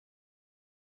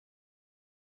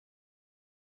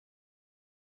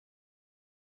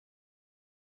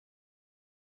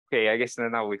Okay, I guess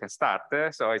now we can start.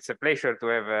 So it's a pleasure to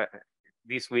have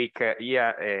this week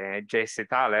here Jesse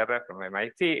Thaler from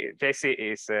MIT. Jesse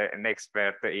is an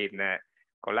expert in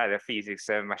collider physics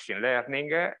and machine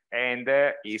learning,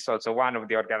 and is also one of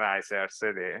the organizers,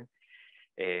 the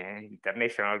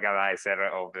international organizer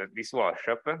of this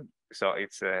workshop. So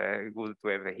it's good to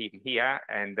have him here,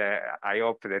 and I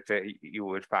hope that you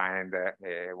will find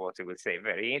what he will say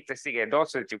very interesting, and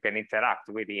also that you can interact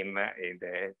with him in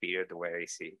the period where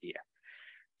he's here.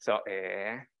 So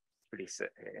please,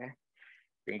 you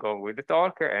can go with the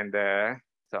talk, and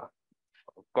so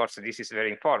of course this is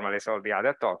very informal as all the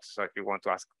other talks. So if you want to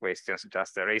ask questions,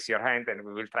 just raise your hand, and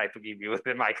we will try to give you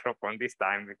the microphone this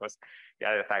time because the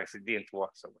other times it didn't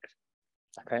work so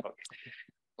well. Okay.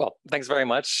 Well, thanks very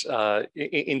much.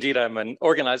 Indeed, I'm an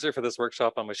organizer for this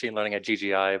workshop on machine learning at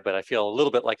GGI, but I feel a little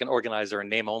bit like an organizer in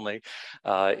name only,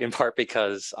 in part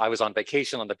because I was on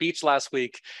vacation on the beach last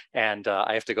week, and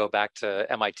I have to go back to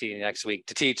MIT next week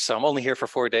to teach. So I'm only here for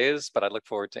 4 days, but I look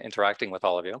forward to interacting with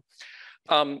all of you.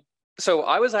 So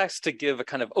I was asked to give a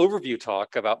kind of overview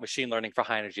talk about machine learning for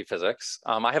high energy physics.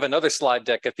 I have another slide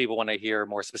deck if people want to hear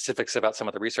more specifics about some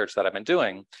of the research that I've been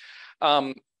doing.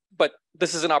 But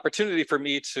this is an opportunity for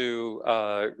me to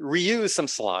reuse some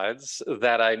slides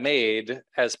that I made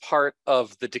as part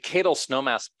of the decadal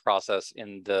snowmass process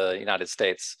in the United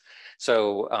States.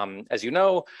 So as you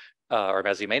know, or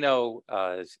as you may know,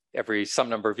 every some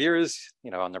number of years,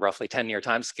 on the roughly 10-year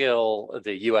time scale,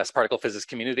 the US particle physics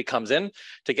community comes in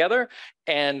together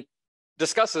and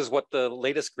discusses what the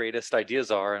latest, greatest ideas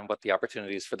are and what the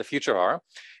opportunities for the future are.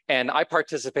 And I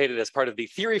participated as part of the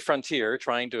theory frontier,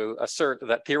 trying to assert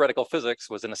that theoretical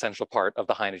physics was an essential part of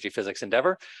the high energy physics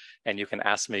endeavor. And you can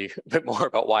ask me a bit more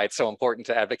about why it's so important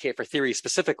to advocate for theory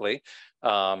specifically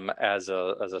as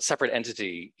a separate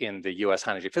entity in the US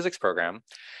high energy physics program.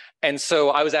 And so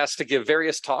I was asked to give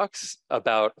various talks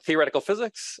about theoretical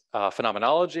physics,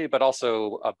 phenomenology, but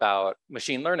also about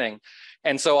machine learning.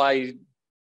 And so I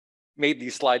made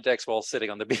these slide decks while sitting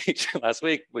on the beach last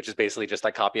week, which is basically just I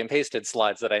copy and pasted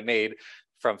slides that I made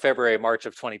from February, March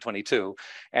of 2022.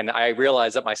 And I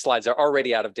realized that my slides are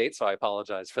already out of date, so I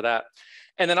apologize for that.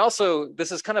 And then also,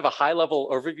 this is kind of a high-level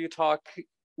overview talk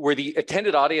where the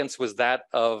attended audience was that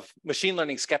of machine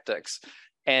learning skeptics.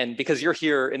 And because you're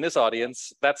here in this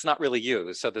audience, that's not really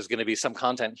you. So there's going to be some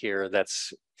content here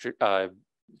that's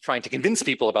trying to convince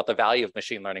people about the value of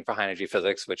machine learning for high energy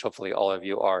physics, which hopefully all of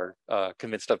you are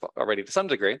convinced of already to some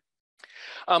degree.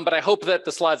 But I hope that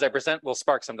the slides I present will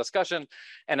spark some discussion,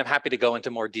 and I'm happy to go into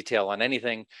more detail on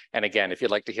anything. And again, if you'd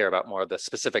like to hear about more of the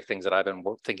specific things that I've been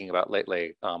thinking about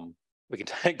lately, we can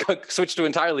switch to an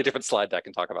entirely different slide deck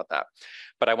and talk about that.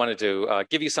 But I wanted to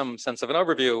give you some sense of an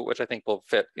overview, which I think will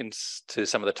fit into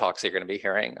some of the talks that you're going to be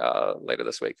hearing later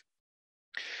this week.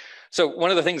 So one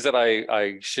of the things that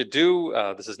I should do,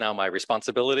 this is now my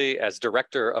responsibility as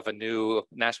director of a new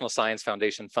National Science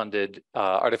Foundation funded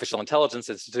Artificial Intelligence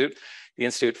Institute, the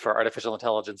Institute for Artificial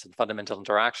Intelligence and Fundamental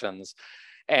Interactions.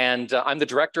 And I'm the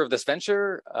director of this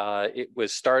venture. It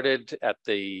was started at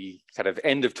the kind of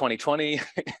end of 2020,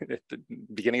 at the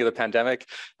beginning of the pandemic,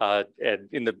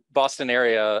 in the Boston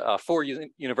area, 4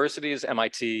 universities,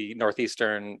 MIT,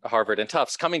 Northeastern, Harvard, and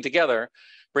Tufts, coming together,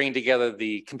 bringing together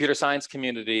the computer science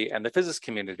community and the physics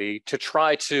community to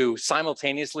try to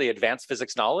simultaneously advance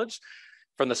physics knowledge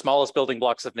from the smallest building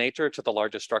blocks of nature to the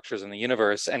largest structures in the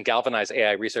universe and galvanize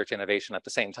AI research innovation at the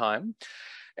same time.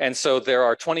 And so there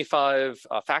are 25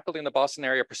 faculty in the Boston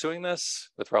area pursuing this,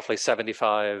 with roughly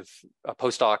 75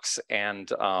 postdocs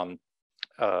and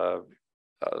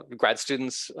grad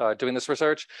students doing this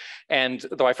research. And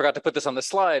though I forgot to put this on the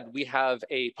slide, we have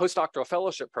a postdoctoral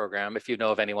fellowship program. If you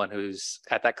know of anyone who's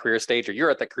at that career stage, or you're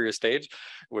at that career stage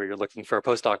where you're looking for a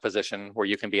postdoc position where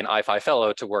you can be an I-5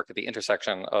 fellow to work at the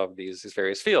intersection of these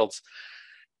various fields.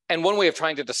 And one way of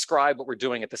trying to describe what we're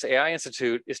doing at this AI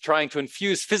Institute is trying to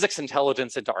infuse physics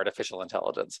intelligence into artificial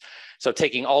intelligence. So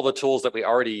taking all the tools that we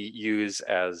already use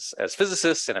as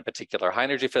physicists, and in particular high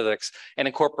energy physics, and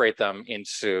incorporate them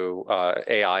into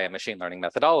AI and machine learning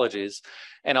methodologies.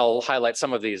 And I'll highlight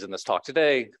some of these in this talk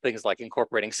today, things like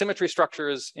incorporating symmetry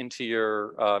structures into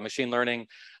your machine learning,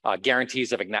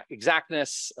 guarantees of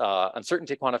exactness,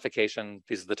 uncertainty quantification.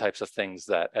 These are the types of things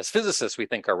that as physicists we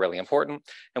think are really important,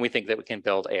 and we think that we can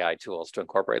build AI tools to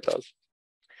incorporate those.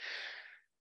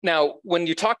 Now, when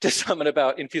you talk to someone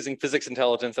about infusing physics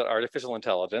intelligence and artificial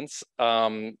intelligence,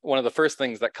 one of the first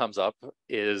things that comes up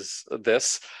is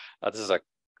this. This is a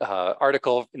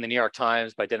article in the New York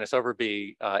Times by Dennis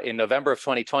Overby in November of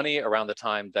 2020, around the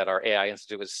time that our AI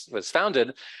Institute was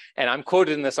founded. And I'm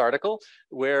quoted in this article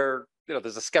where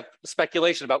there's a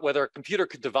speculation about whether a computer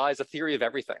could devise a theory of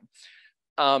everything.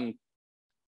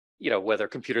 Whether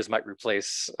computers might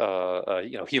replace,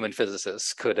 human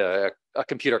physicists. Could a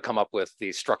computer come up with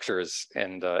the structures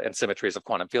and symmetries of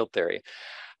quantum field theory?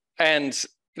 And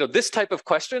this type of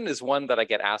question is one that I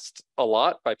get asked a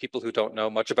lot by people who don't know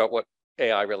much about what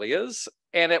AI really is.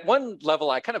 And at one level,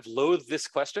 I kind of loathe this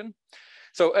question.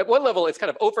 So at one level, it's kind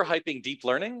of overhyping deep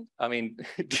learning. I mean,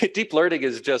 deep learning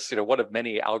is just one of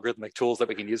many algorithmic tools that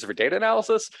we can use for data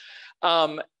analysis.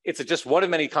 It's just one of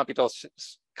many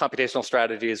computational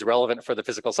strategies relevant for the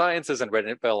physical sciences and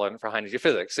relevant for high energy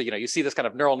physics. So you see this kind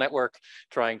of neural network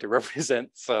trying to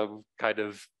represent some kind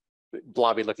of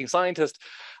blobby looking scientist.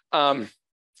 And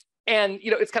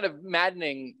it's kind of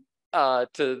maddening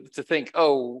to think,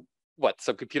 oh,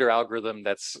 some computer algorithm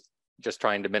that's just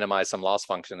trying to minimize some loss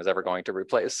function is ever going to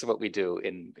replace what we do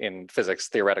in physics,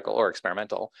 theoretical or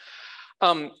experimental.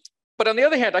 But on the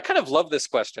other hand, I kind of love this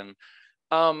question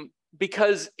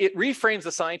because it reframes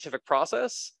the scientific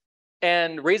process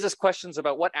and raises questions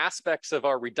about what aspects of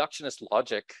our reductionist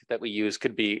logic that we use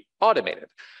could be automated.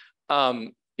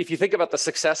 If you think about the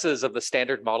successes of the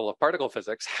standard model of particle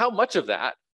physics, how much of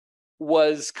that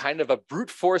was kind of a brute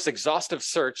force exhaustive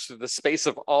search through the space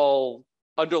of all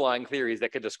underlying theories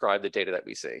that could describe the data that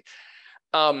we see.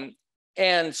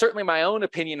 And certainly my own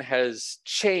opinion has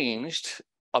changed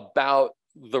about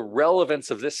the relevance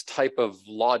of this type of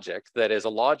logic, that is a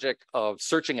logic of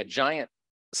searching a giant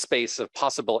space of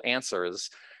possible answers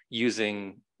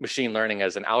using machine learning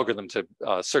as an algorithm to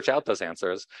search out those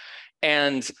answers.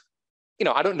 And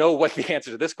I don't know what the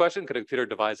answer to this question, could a computer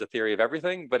devise a theory of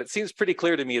everything? But it seems pretty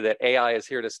clear to me that AI is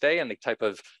here to stay, and the type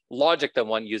of logic that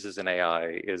one uses in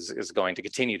AI is going to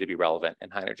continue to be relevant in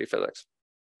high energy physics.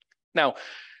 Now,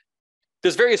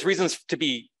 there's various reasons to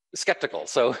be skeptical.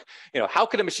 So, how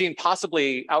could a machine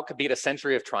possibly outcompete a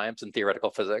century of triumphs in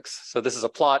theoretical physics? So this is a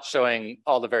plot showing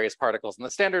all the various particles in the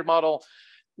standard model,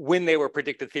 when they were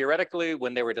predicted theoretically,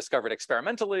 when they were discovered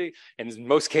experimentally. And in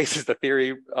most cases, the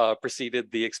theory preceded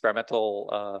the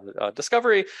experimental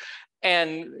discovery.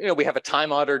 And we have a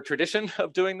time-honored tradition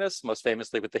of doing this, most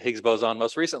famously with the Higgs boson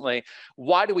most recently.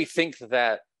 Why do we think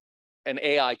that an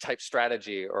AI type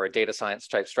strategy or a data science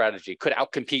type strategy could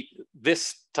outcompete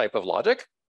this type of logic?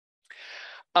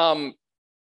 Of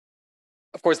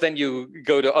course, then you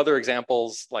go to other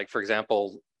examples, like, for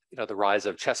example, the rise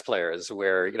of chess players,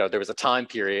 where there was a time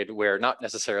period where, not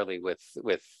necessarily with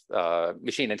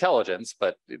machine intelligence,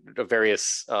 but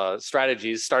various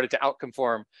strategies started to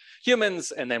outconform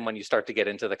humans. And then when you start to get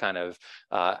into the kind of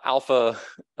alpha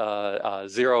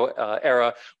zero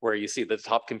era, where you see the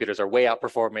top computers are way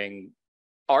outperforming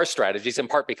our strategies, in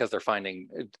part because they're finding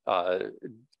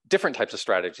different types of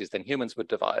strategies than humans would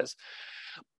devise.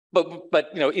 But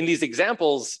in these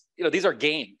examples, these are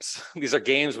games. These are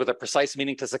games with a precise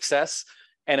meaning to success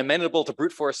and amenable to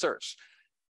brute force search.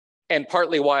 And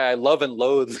partly why I love and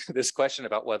loathe this question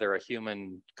about whether a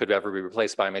human could ever be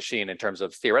replaced by a machine in terms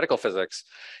of theoretical physics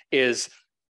is,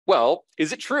 well,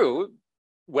 is it true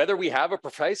whether we have a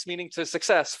precise meaning to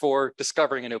success for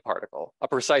discovering a new particle, a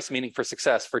precise meaning for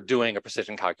success for doing a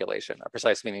precision calculation, a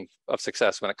precise meaning of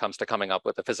success when it comes to coming up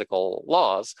with the physical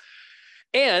laws?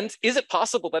 And is it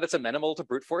possible that it's amenable to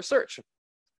brute force search?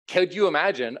 Could you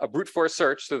imagine a brute force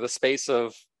search through the space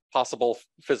of possible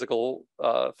physical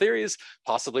theories,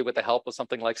 possibly with the help of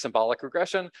something like symbolic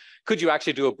regression? Could you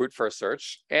actually do a brute force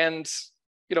search? And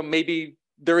maybe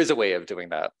there is a way of doing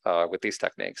that with these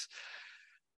techniques.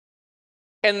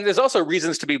 And there's also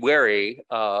reasons to be wary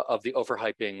of the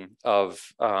overhyping of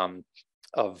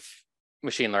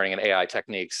machine learning and AI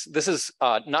techniques. This is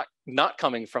not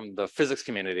coming from the physics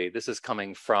community. This is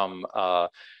coming from a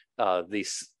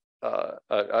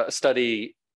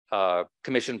study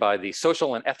commissioned by the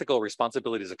Social and Ethical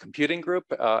Responsibilities of Computing group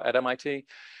at MIT.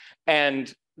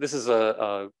 And this is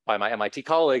by my MIT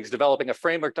colleagues developing a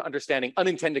framework to understanding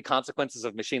unintended consequences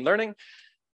of machine learning.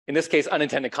 In this case,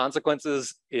 unintended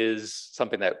consequences is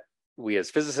something that we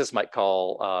as physicists might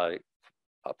call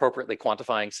appropriately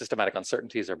quantifying systematic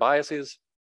uncertainties or biases.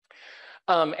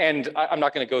 And I'm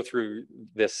not going to go through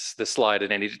this slide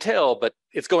in any detail, but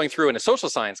it's going through in a social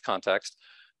science context,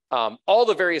 all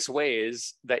the various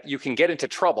ways that you can get into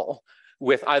trouble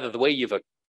with either the way you've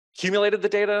accumulated the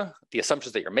data, the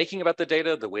assumptions that you're making about the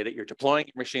data, the way that you're deploying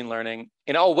machine learning,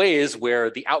 in all ways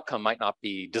where the outcome might not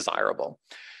be desirable.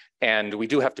 And we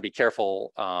do have to be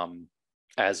careful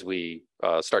as we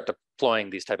start deploying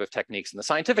these type of techniques in the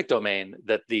scientific domain,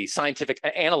 that the scientific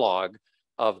analog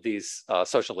of these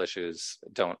social issues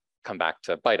don't come back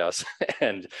to bite us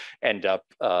and end up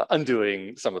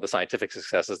undoing some of the scientific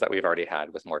successes that we've already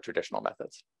had with more traditional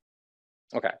methods.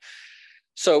 Okay,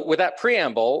 So with that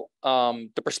preamble,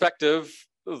 the perspective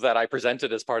that I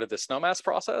presented as part of this snowmass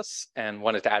process and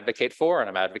wanted to advocate for, and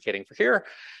I'm advocating for here,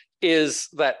 is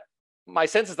that my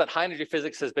sense is that high energy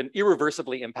physics has been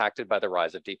irreversibly impacted by the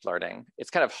rise of deep learning. It's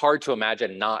kind of hard to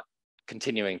imagine not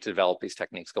continuing to develop these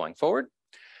techniques going forward.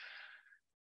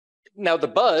 Now the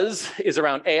buzz is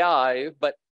around AI,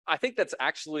 but I think that's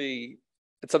actually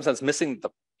in some sense missing the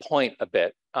point a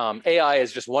bit. AI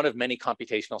is just one of many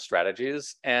computational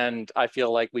strategies, and I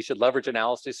feel like we should leverage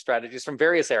analysis strategies from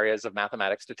various areas of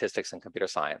mathematics, statistics, and computer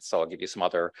science. So I'll give you some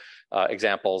other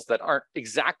examples that aren't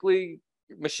exactly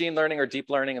machine learning or deep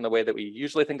learning in the way that we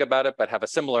usually think about it, but have a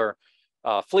similar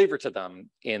flavor to them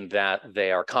in that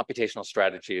they are computational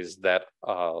strategies that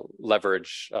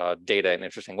leverage data in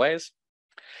interesting ways.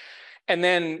 And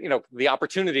then, the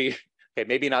opportunity, okay,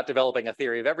 maybe not developing a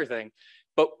theory of everything,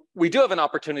 but we do have an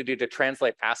opportunity to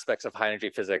translate aspects of high energy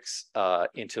physics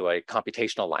into a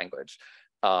computational language.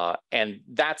 And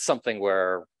that's something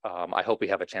where I hope we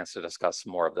have a chance to discuss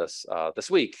more of this this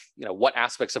week. What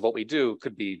aspects of what we do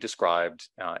could be described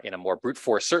in a more brute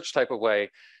force search type of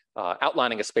way,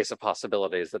 outlining a space of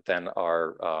possibilities that then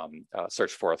are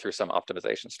searched for through some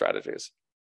optimization strategies.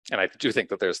 And I do think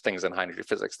that there's things in high energy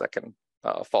physics that can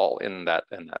fall in that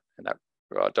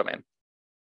domain.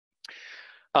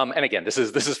 And again, this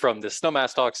is from this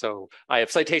snowmass talk, so I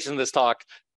have citations in this talk.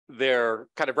 They're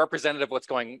kind of representative of what's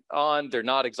going on. They're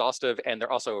not exhaustive, and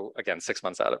they're also, again, 6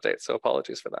 months out of date. So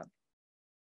apologies for that.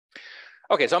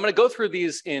 Okay, so I'm going to go through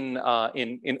these in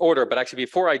order, but actually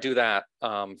before I do that,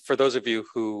 for those of you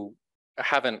who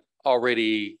haven't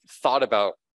already thought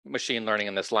about machine learning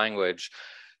in this language,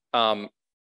 I'm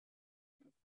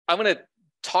going to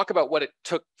talk about what it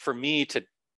took for me to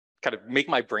kind of make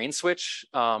my brain switch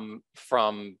from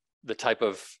the type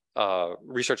of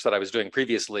research that I was doing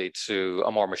previously to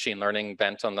a more machine learning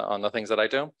bent on the things that I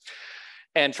do,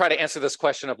 and try to answer this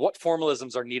question of what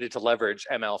formalisms are needed to leverage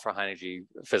ML for high energy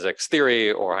physics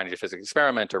theory or high energy physics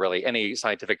experiment or really any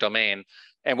scientific domain,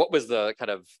 and what was the kind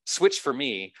of switch for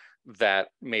me that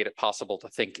made it possible to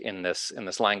think in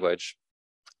this language.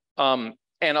 And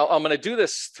I'm going to do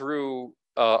this through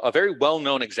a very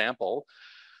well-known example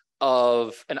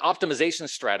of an optimization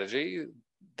strategy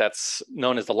that's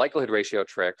known as the likelihood ratio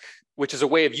trick, which is a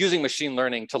way of using machine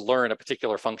learning to learn a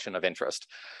particular function of interest.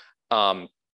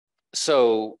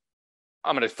 So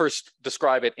I'm going to first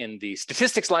describe it in the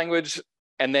statistics language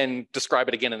and then describe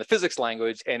it again in the physics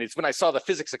language. And it's when I saw the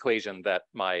physics equation that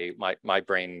my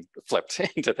brain flipped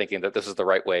into thinking that this is the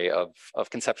right way of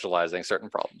conceptualizing certain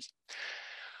problems.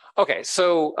 Okay,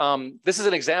 so this is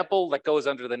an example that goes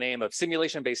under the name of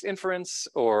simulation-based inference,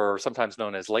 or sometimes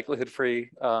known as likelihood-free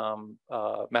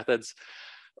methods.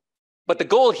 But the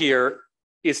goal here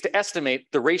is to estimate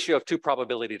the ratio of two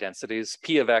probability densities,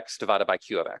 P of X divided by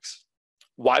Q of X.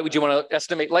 Why would you want to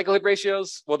estimate likelihood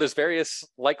ratios? Well, there's various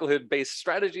likelihood-based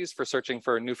strategies for searching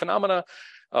for new phenomena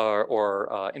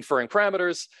or inferring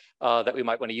parameters that we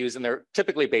might want to use, and they're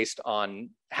typically based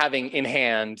on having in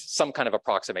hand some kind of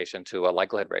approximation to a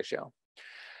likelihood ratio.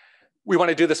 We want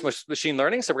to do this with machine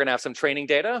learning, so we're going to have some training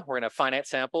data. We're going to have finite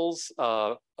samples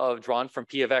drawn from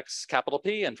P of X capital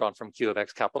P and drawn from Q of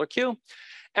X capital Q.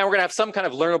 And we're going to have some kind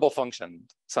of learnable function,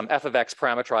 some f of x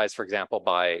parameterized, for example,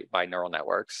 by neural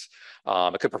networks.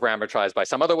 It could be parameterized by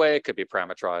some other way. It could be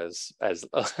parameterized as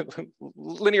a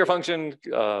linear function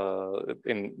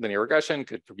in linear regression.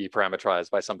 Could be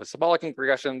parameterized by some symbolic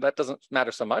regression. That doesn't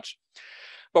matter so much.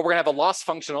 But we're going to have a loss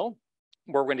functional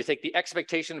where we're going to take the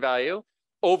expectation value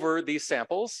over these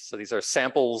samples. So these are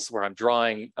samples where I'm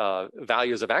drawing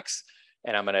values of x,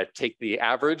 and I'm going to take the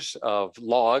average of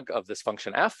log of this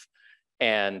function f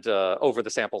and over the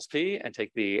samples P, and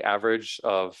take the average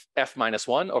of F minus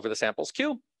 1 over the samples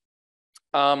Q.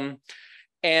 Actually,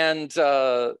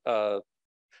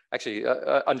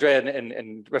 Andrea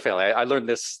and Rafael, I learned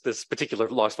this particular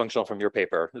loss functional from your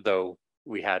paper, though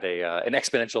we had an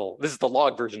exponential, this is the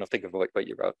log version of think of what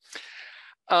you wrote.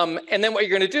 And then what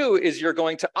you're going to do is you're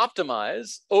going to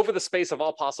optimize over the space of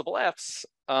all possible Fs,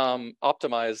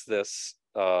 optimize this,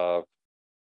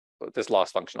 this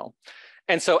loss functional.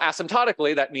 And so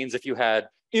asymptotically, that means if you had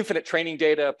infinite training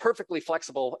data, perfectly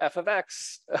flexible f of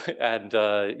x, and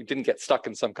you didn't get stuck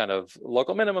in some kind of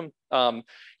local minimum,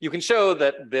 you can show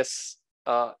that this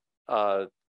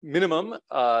minimum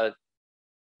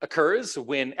occurs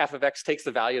when f of x takes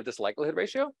the value of this likelihood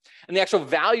ratio. And the actual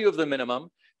value of the minimum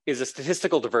is a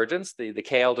statistical divergence, the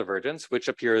KL divergence, which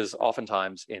appears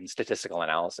oftentimes in statistical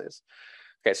analyses.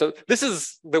 Okay, so this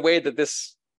is the way that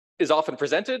this is often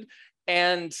presented.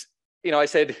 And I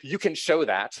said, you can show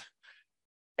that.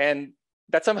 And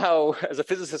that somehow, as a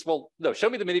physicist, well, no, show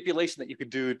me the manipulation that you could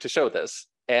do to show this.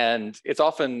 And it's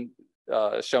often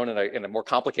shown in a more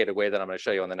complicated way that I'm going to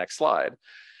show you on the next slide.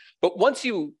 But once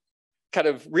you kind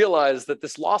of realize that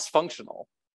this loss functional,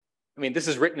 I mean, this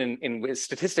is written in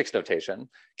statistics notation,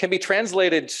 can be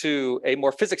translated to a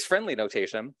more physics-friendly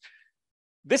notation.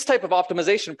 This type of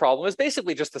optimization problem is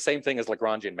basically just the same thing as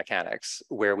Lagrangian mechanics,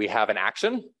 where we have an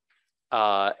action,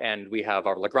 and we have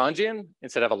our Lagrangian.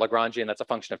 Instead of a Lagrangian that's a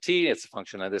function of t, it's a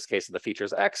function, in this case, of the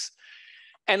features x.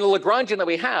 And the Lagrangian that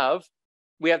we have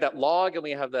that log, and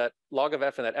we have that log of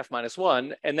f and that f minus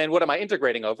 1. And then what am I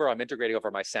integrating over? I'm integrating over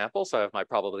my sample. So I have my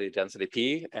probability density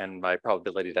p and my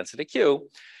probability density q.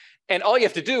 And all you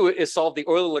have to do is solve the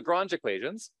Euler-Lagrange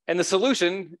equations. And the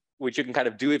solution, which you can kind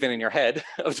of do even in your head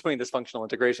of doing this functional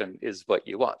integration, is what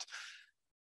you want.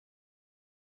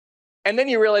 And then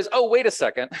you realize, oh, wait a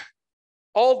second.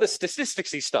 All the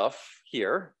statistics-y stuff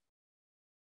here,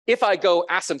 if I go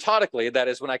asymptotically, that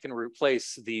is when I can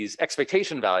replace these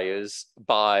expectation values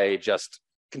by just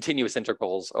continuous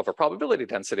integrals over probability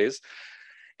densities,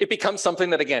 it becomes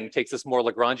something that, again, takes this more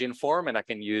Lagrangian form, and I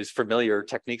can use familiar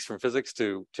techniques from physics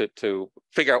to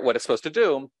figure out what it's supposed to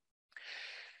do.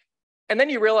 And then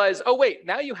you realize, oh, wait,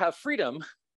 now you have freedom,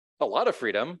 a lot of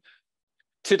freedom,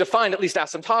 to define, at least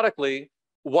asymptotically,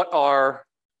 what are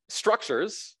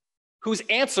structures whose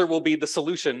answer will be the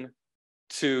solution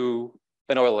to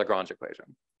an Euler-Lagrange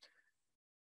equation.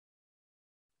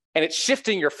 And it's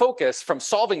shifting your focus from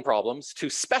solving problems to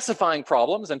specifying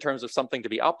problems in terms of something to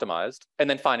be optimized, and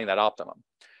then finding that optimum.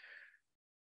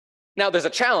 Now, there's a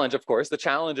challenge, of course. The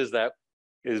challenge is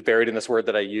buried in this word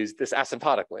that I used, this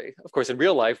asymptotically. Of course, in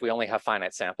real life, we only have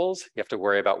finite samples. You have to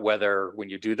worry about whether,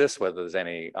 when you do this, whether there's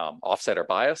any offset or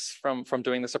bias from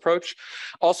doing this approach.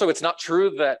 Also, it's not true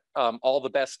that all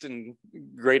the best and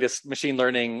greatest machine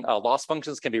learning loss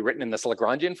functions can be written in this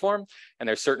Lagrangian form. And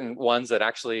there's certain ones that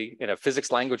actually, in a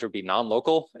physics language, would be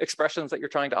non-local expressions that you're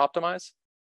trying to optimize.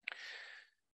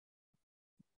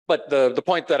 But the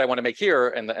point that I want to make here,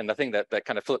 and the thing that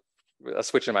kind of flipped a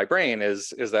switch in my brain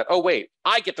is that, oh, wait,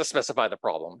 I get to specify the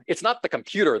problem. It's not the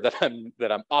computer that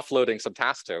I'm offloading some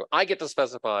task to. I get to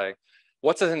specify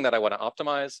what's the thing that I want to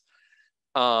optimize,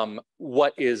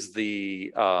 what is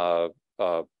the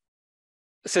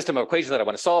system of equations that I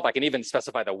want to solve. I can even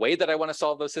specify the way that I want to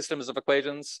solve those systems of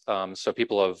equations. So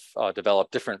people have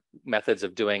developed different methods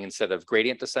of doing, instead of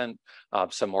gradient descent,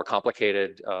 some more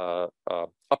complicated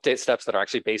update steps that are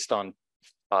actually based on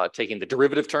taking the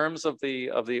derivative terms of the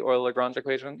Euler-Lagrange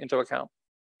equation into account.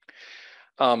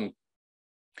 I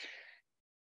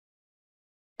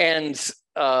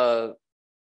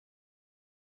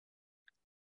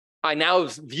now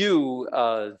view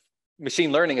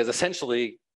machine learning as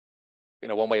essentially,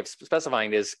 one way of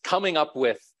specifying is coming up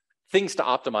with things to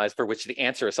optimize for which the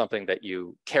answer is something that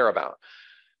you care about.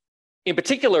 In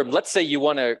particular, let's say you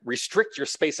want to restrict your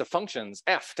space of functions,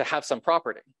 f, to have some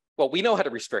property. Well, we know how to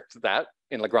restrict that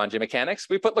in Lagrangian mechanics.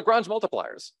 We put Lagrange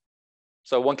multipliers.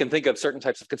 So one can think of certain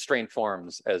types of constrained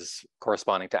forms as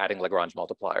corresponding to adding Lagrange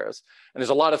multipliers. And there's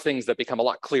a lot of things that become a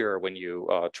lot clearer when you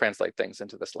translate things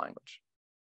into this language.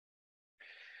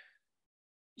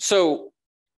 So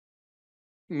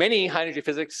many high-energy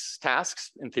physics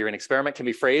tasks in theory and experiment can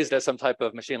be phrased as some type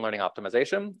of machine learning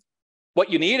optimization. What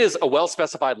you need is a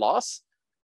well-specified loss.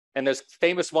 And there's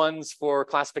famous ones for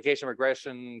classification,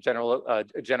 regression,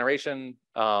 generation.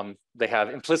 They have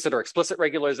implicit or explicit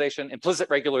regularization. Implicit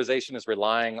regularization is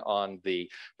relying on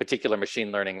the particular machine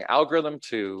learning algorithm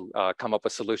to come up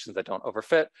with solutions that don't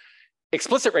overfit.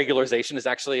 Explicit regularization is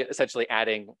actually essentially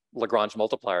adding Lagrange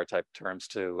multiplier type terms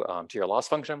to your loss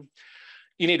function.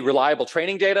 You need reliable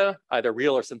training data, either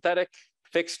real or synthetic,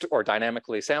 fixed or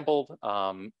dynamically sampled,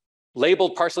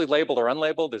 labeled, partially labeled, or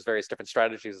unlabeled. There's various different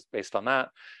strategies based on that.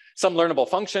 Some learnable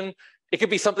function. It could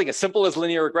be something as simple as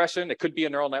linear regression. It could be a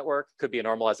neural network, could be a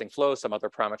normalizing flow, some other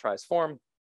parameterized form.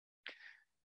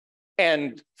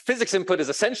 And physics input is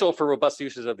essential for robust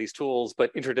uses of these tools,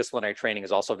 but interdisciplinary training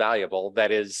is also valuable.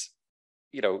 That is,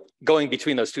 going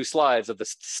between those two slides of the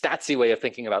statsy way of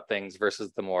thinking about things versus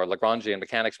the more Lagrangian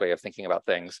mechanics way of thinking about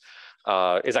things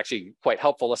is actually quite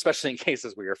helpful, especially in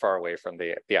cases where you're far away from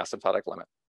the asymptotic limit.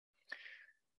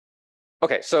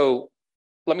 Okay, so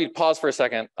let me pause for a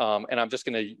second, and I'm just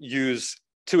going to use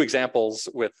two examples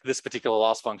with this particular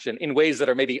loss function in ways that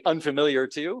are maybe unfamiliar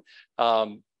to you,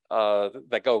 that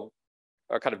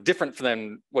are kind of different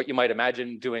than what you might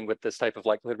imagine doing with this type of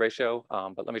likelihood ratio.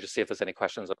 But let me just see if there's any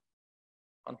questions.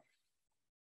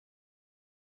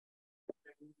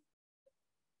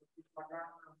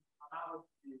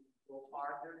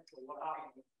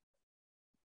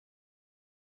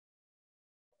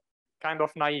 Kind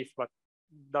of naive, but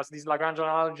does this Lagrange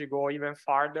analogy go even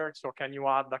farther? So can you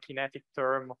add a kinetic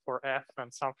term for F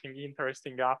and something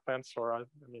interesting happens, or I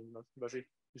mean,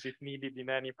 is it needed in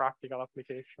any practical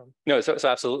application? No, so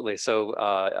absolutely.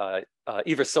 So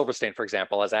Eva Silverstein, for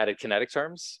example, has added kinetic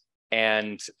terms,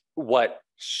 and what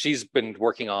she's been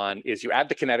working on is you add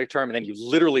the kinetic term and then you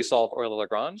literally solve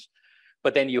Euler-Lagrange,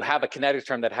 but then you have a kinetic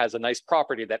term that has a nice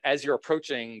property that as you're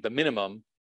approaching the minimum,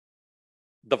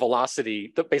 the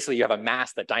velocity, basically you have a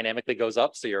mass that dynamically goes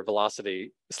up, so your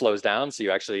velocity slows down, so you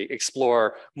actually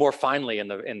explore more finely in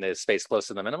the space close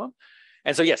to the minimum.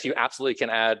 And so yes, you absolutely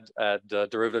can add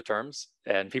derivative terms,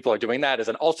 and people are doing that as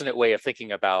an alternate way of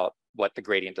thinking about what the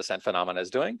gradient descent phenomena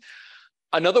is doing.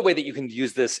 Another way that you can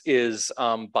use this is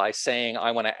by saying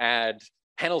I want to add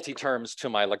penalty terms to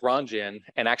my Lagrangian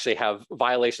and actually have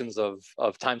violations of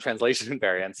time translation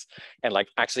invariance, and like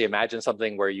actually imagine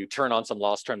something where you turn on some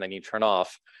loss term, then you turn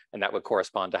off, and that would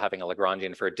correspond to having a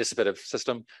Lagrangian for a dissipative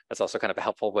system. That's also kind of a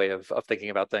helpful way of thinking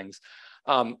about things.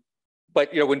 But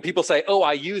when people say, oh,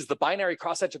 I use the binary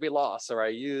cross entropy loss, or I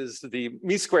use the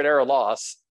mean-squared error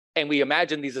loss, and we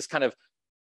imagine these as kind of,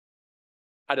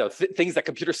 I don't know, things that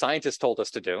computer scientists told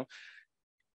us to do.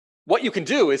 What you can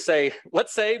do is say,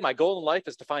 let's say my goal in life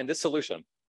is to find this solution.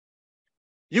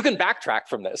 You can backtrack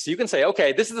from this. You can say,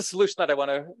 okay, this is the solution that I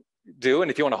want to do. And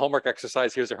if you want a homework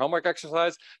exercise, here's your homework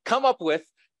exercise. Come up with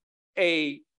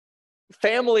a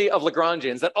family of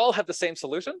Lagrangians that all have the same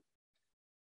solution.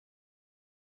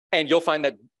 And you'll find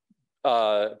that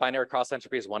binary cross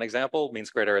entropy is one example, mean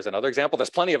squared error is another example. There's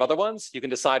plenty of other ones. You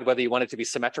can decide whether you want it to be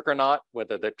symmetric or not,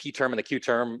 whether the P term and the Q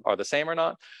term are the same or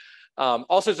not.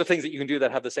 All sorts of things that you can do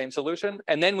that have the same solution.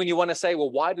 And then when you want to say,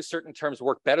 well, why do certain terms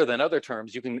work better than other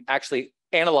terms, you can actually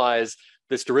analyze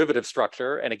this derivative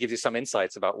structure, and it gives you some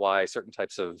insights about why certain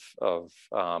types of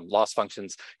loss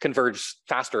functions converge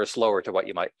faster or slower to what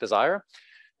you might desire.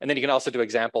 And then you can also do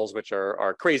examples which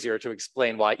are crazier to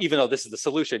explain why, even though this is the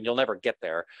solution, you'll never get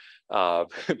there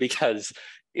because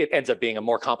it ends up being a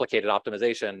more complicated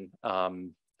optimization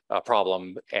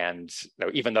problem. And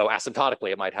even though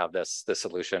asymptotically it might have this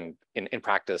solution, in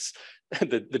practice,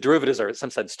 the derivatives are in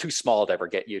some sense too small to ever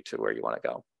get you to where you want to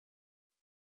go.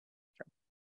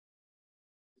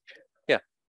 Yeah.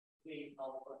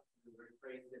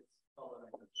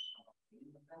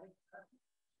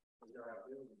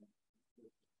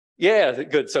 Yeah,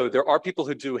 good. So there are people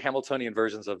who do Hamiltonian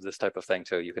versions of this type of thing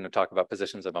too. You can talk about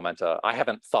positions of momenta. I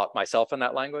haven't thought myself in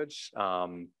that language.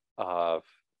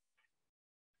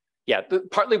 Yeah,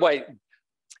 partly why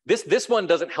this one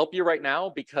doesn't help you right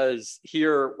now, because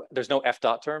here there's no F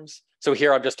dot terms. So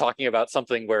here I'm just talking about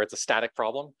something where it's a static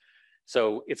problem.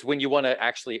 So it's when you want to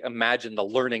actually imagine the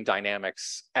learning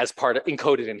dynamics as part of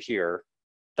encoded in here,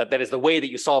 that is the way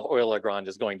that you solve Euler-Lagrange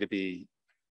is going to be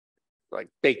like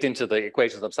baked into the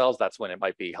equations themselves. That's when it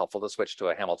might be helpful to switch to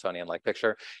a Hamiltonian-like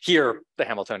picture. Here, the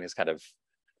Hamiltonian is kind of,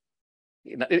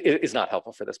 it is not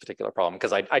helpful for this particular problem,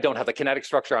 because I don't have the kinetic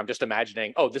structure. I'm just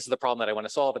imagining, oh, this is the problem that I want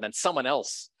to solve. And then someone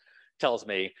else tells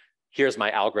me, here's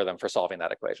my algorithm for solving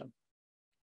that equation.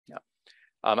 Yeah.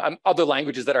 Other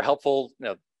languages that are helpful,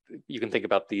 you can think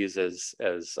about these as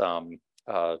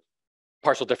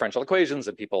partial differential equations,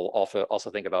 and people also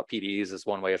think about PDEs as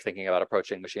one way of thinking about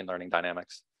approaching machine learning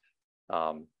dynamics.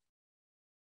 For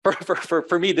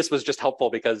me, this was just helpful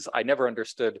because I never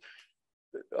understood,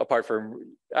 apart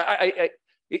from,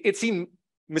 it seemed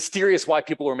mysterious why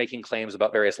people were making claims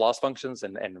about various loss functions,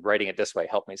 and writing it this way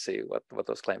helped me see what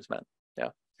those claims meant.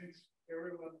 Yeah. Since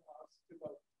everyone asked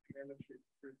about geometry,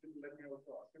 let me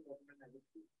also ask about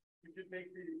geometry. You could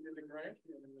make the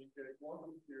Lagrangian and make the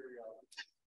quantum theory out.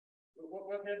 So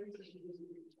what happens if you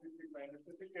use the specific language?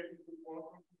 Does it get into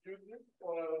quantum computers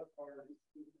or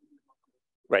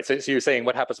Right. So you're saying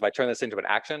what happens if I turn this into an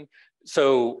action?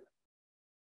 So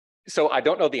I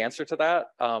don't know the answer to that.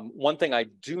 One thing I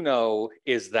do know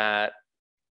is that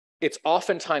it's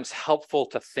oftentimes helpful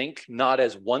to think not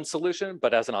as one solution,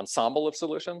 but as an ensemble of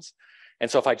solutions.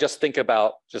 And so if I just think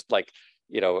about just like,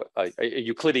 a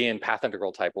Euclidean path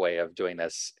integral type way of doing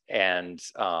this, and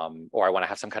or I want to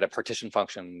have some kind of partition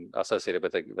function associated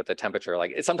with the temperature,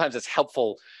 sometimes it's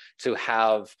helpful to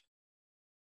have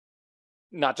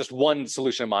not just one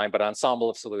solution in mind, but an ensemble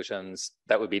of solutions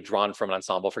that would be drawn from an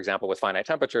ensemble, for example, with finite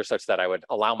temperature, such that I would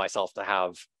allow myself to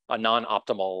have a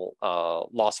non-optimal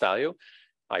loss value.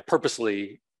 I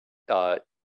purposely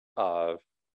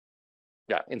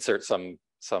insert some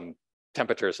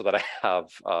temperature so that I have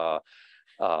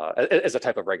as a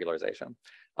type of regularization.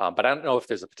 But I don't know if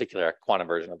there's a particular quantum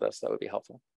version of this that would be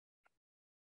helpful.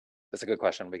 That's a good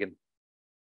question.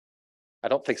 I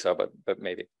don't think so, but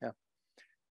maybe, yeah.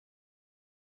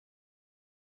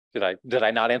 Did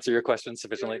I not answer your question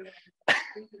sufficiently?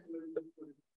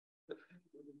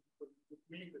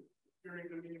 During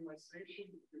the minimization,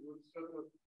 it would sort of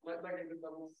like in the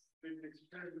double slit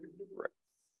experiment,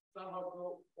 somehow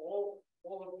go all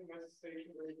of the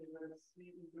minimization where you can then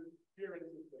see the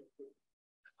appearances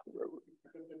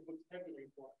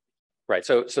Right.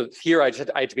 So here I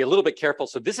had to be a little bit careful.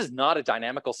 So this is not a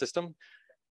dynamical system.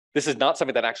 This is not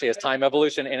something that actually has time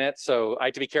evolution in it. So I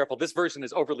had to be careful. This version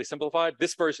is overly simplified.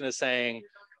 This version is saying,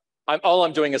 all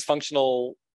I'm doing is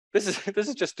functional. This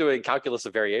is just doing calculus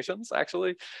of variations,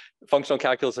 actually, functional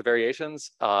calculus of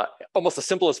variations. Almost the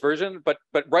simplest version, but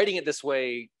writing it this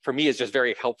way for me is just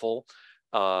very helpful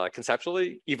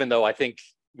conceptually. Even though I think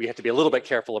we have to be a little bit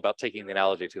careful about taking the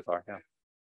analogy too far. Yeah.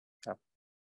 Yeah.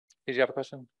 Did you have a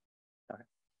question? Okay.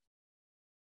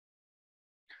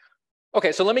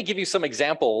 Okay, so let me give you some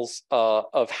examples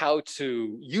of how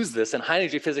to use this in high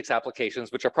energy physics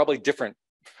applications, which are probably different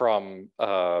from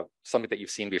something that you've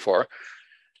seen before.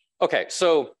 Okay,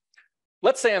 so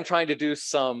let's say I'm trying to do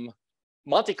some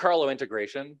Monte Carlo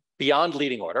integration beyond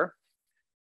leading order,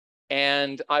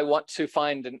 and I want to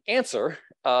find an answer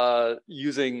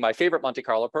using my favorite Monte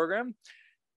Carlo program.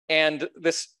 And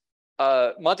this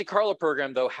Monte Carlo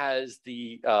program, though, has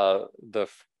the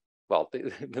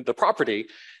property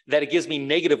that it gives me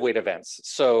negative weight events.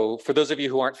 So for those of you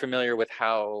who aren't familiar with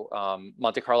how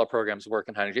Monte Carlo programs work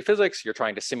in high energy physics, you're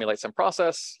trying to simulate some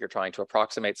process, you're trying to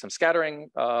approximate some scattering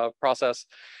process.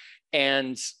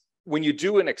 And when you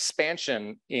do an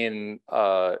expansion in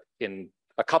a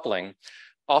coupling,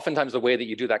 oftentimes the way that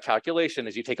you do that calculation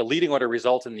is you take a leading order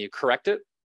result and you correct it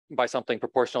by something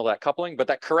proportional to that coupling, but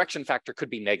that correction factor could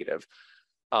be negative.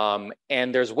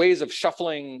 And there's ways of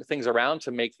shuffling things around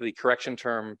to make the correction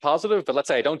term positive, but let's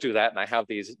say I don't do that and I have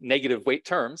these negative weight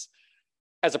terms.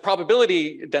 As a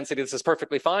probability density, this is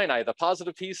perfectly fine. I have the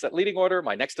positive piece at leading order,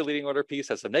 my next to leading order piece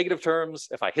has some negative terms.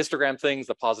 If I histogram things,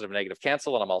 the positive and negative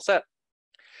cancel and I'm all set.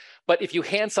 But if you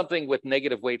hand something with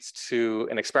negative weights to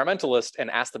an experimentalist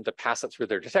and ask them to pass it through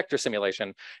their detector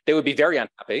simulation, they would be very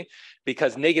unhappy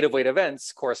because negative weight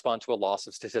events correspond to a loss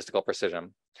of statistical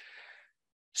precision.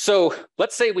 So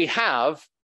let's say we have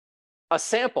a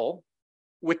sample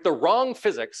with the wrong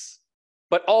physics,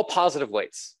 but all positive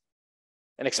weights.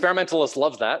 An experimentalist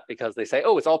loves that because they say,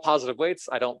 oh, it's all positive weights.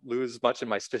 I don't lose much in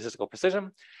my statistical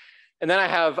precision. And then I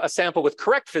have a sample with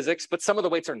correct physics, but some of the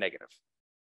weights are negative.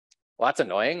 Well, that's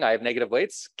annoying. I have negative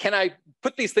weights. Can I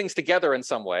put these things together in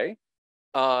some way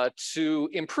to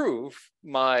improve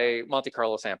my Monte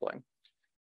Carlo sampling?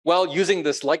 Well, using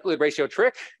this likelihood ratio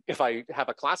trick, if I have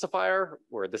a classifier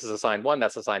where this is assigned 1,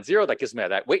 that's assigned 0, that gives me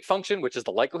that weight function, which is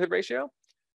the likelihood ratio.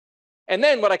 And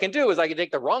then what I can do is I can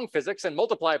take the wrong physics and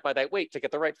multiply it by that weight to get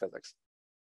the right physics.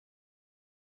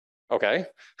 Okay,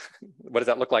 what does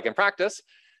that look like in practice?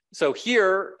 So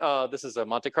here, this is a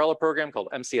Monte Carlo program called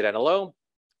MC at NLO.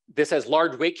 This has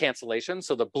large weight cancellation.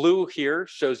 So the blue here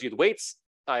shows you the weights.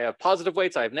 I have positive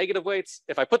weights, I have negative weights.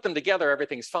 If I put them together,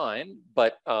 everything's fine,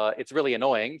 but it's really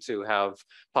annoying to have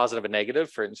positive and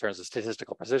negative in terms of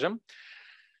statistical precision.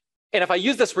 And if I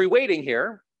use this reweighting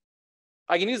here,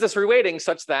 I can use this reweighting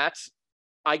such that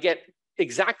I get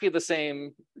exactly the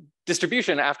same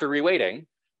distribution after reweighting,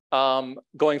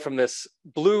 going from this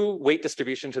blue weight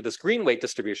distribution to this green weight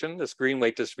distribution. This green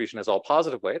weight distribution has all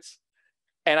positive weights,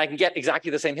 and I can get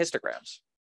exactly the same histograms.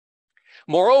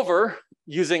 Moreover,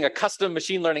 using a custom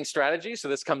machine learning strategy, so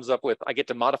this comes up with, I get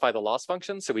to modify the loss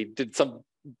function. So we did some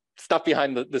stuff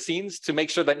behind the scenes to make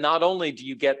sure that not only do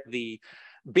you get the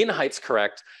bin heights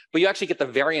correct, but you actually get the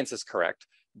variances correct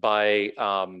by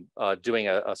doing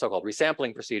a so-called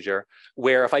resampling procedure,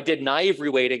 where if I did naive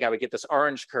reweighting, I would get this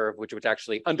orange curve, which would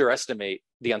actually underestimate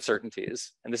the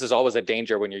uncertainties. And this is always a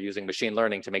danger when you're using machine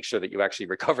learning to make sure that you actually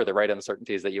recover the right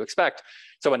uncertainties that you expect.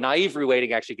 So a naive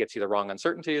reweighting actually gets you the wrong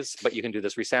uncertainties, but you can do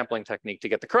this resampling technique to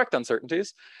get the correct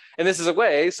uncertainties. And this is a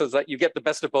way so that you get the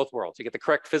best of both worlds. You get the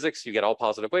correct physics, you get all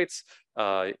positive weights.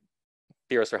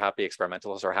 Theorists are happy,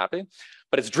 experimentalists are happy,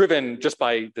 but it's driven just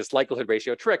by this likelihood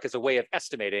ratio trick as a way of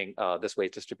estimating this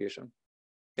weight distribution.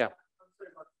 Yeah.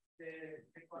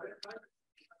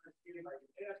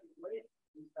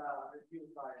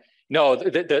 No,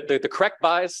 the correct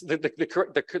bias,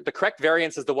 the correct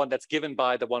variance is the one that's given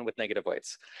by the one with negative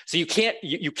weights. So you can't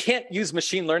use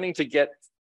machine learning to get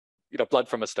blood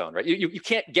from a stone, right? You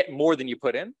can't get more than you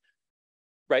put in.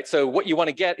 Right, so what you want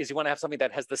to get is you want to have something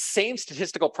that has the same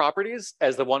statistical properties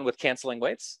as the one with canceling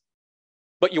weights,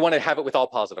 but you want to have it with all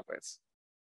positive weights.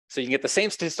 So you can get the same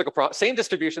same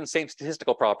distribution, same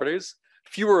statistical properties,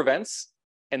 fewer events,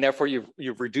 and therefore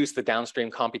you've reduced the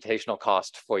downstream computational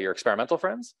cost for your experimental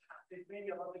friends.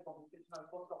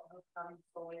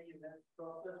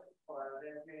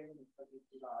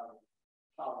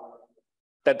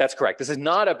 That's correct. This is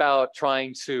not about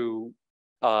trying to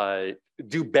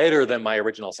do better than my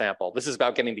original sample. This is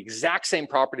about getting the exact same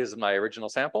properties of my original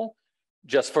sample,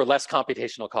 just for less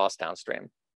computational cost downstream.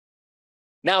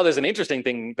 Now, there's an interesting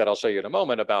thing that I'll show you in a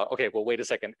moment about, okay, well, wait a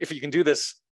second. If you can do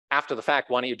this after the fact,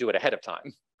 why don't you do it ahead of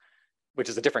time? Which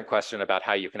is a different question about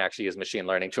how you can actually use machine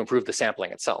learning to improve the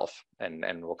sampling itself. And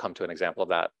we'll come to an example of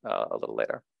that a little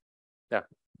later. Yeah.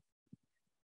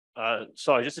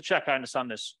 Sorry, just to check I understand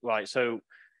this right. So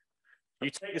you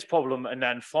take this problem and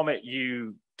then from it,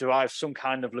 you derive some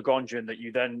kind of Lagrangian that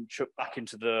you then chuck back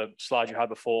into the slide you had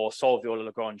before, solve the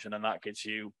Euler Lagrangian, and that gives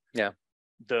you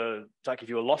does that give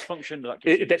you a loss function?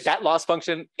 That loss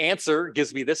function answer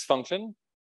gives me this function.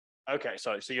 Okay,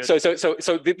 so you're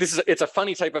it's a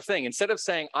funny type of thing. Instead of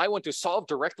saying I want to solve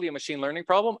directly a machine learning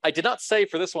problem, I did not say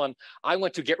for this one I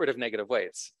want to get rid of negative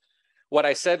weights. What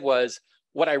I said was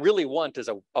what I really want is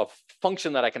a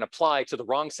function that I can apply to the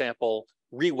wrong sample,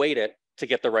 reweight it to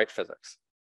get the right physics.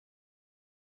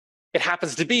 It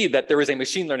happens to be that there is a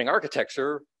machine learning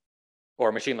architecture or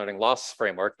a machine learning loss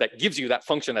framework that gives you that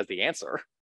function as the answer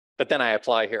that then I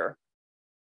apply here.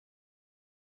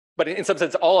 But in some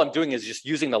sense, all I'm doing is just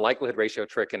using the likelihood ratio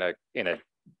trick in a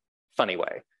funny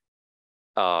way.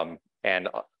 And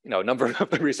a number of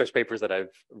the research papers that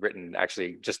I've written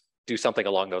actually just do something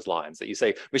along those lines, that you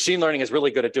say machine learning is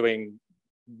really good at doing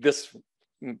this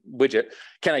widget.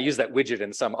 Can I use that widget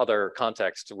in some other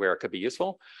context where it could be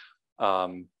useful?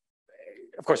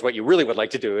 Of course, what you really would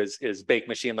like to do is bake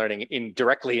machine learning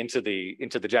directly into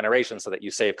the generation so that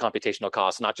you save computational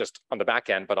costs, not just on the back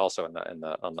end, but also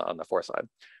on the foreside.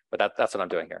 But that's what I'm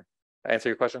doing here. Answer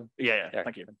your question? Yeah.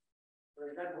 Thank you.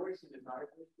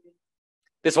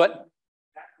 This what?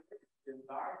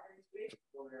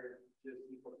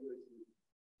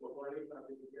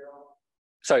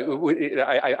 Sorry,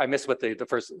 I missed what the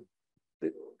first.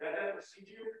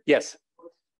 Yes.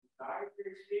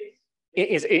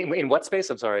 Is in what space?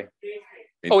 I'm sorry.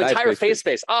 Entire phase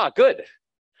space. Ah, good.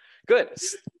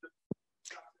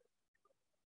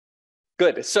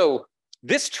 So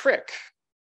this trick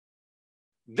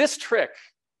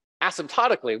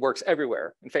asymptotically works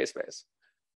everywhere in phase space.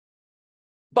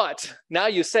 But now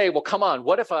you say, well, come on,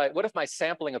 what if my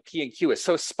sampling of P and Q is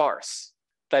so sparse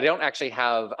that I don't actually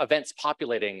have events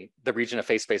populating the region of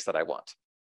phase space that I want?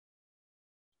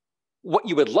 What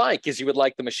you would like is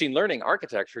the machine learning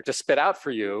architecture to spit out for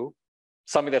you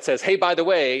something that says, hey, by the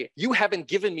way, you haven't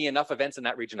given me enough events in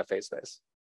that region of phase space.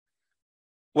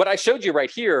 What I showed you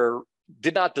right here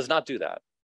does not do that.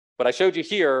 What I showed you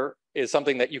here is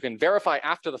something that you can verify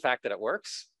after the fact that it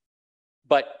works,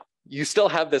 but you still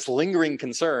have this lingering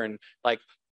concern, like,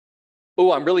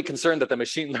 oh, I'm really concerned that the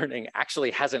machine learning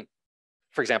actually hasn't,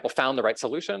 for example, found the right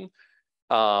solution,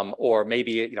 or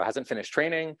maybe hasn't finished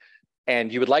training.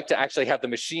 And you would like to actually have the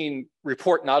machine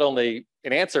report not only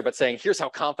an answer, but saying, here's how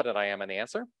confident I am in the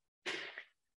answer.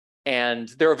 And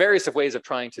there are various ways of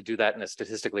trying to do that in a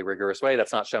statistically rigorous way.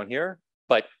 That's not shown here,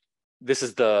 but this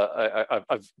is a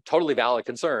totally valid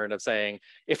concern of saying,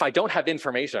 if I don't have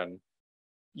information,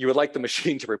 you would like the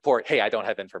machine to report, hey, I don't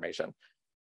have information.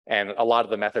 And a lot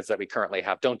of the methods that we currently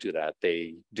have don't do that.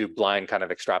 They do blind kind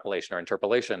of extrapolation or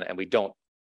interpolation, and we don't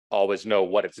always know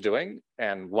what it's doing.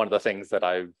 And one of the things that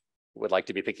I would like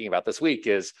to be thinking about this week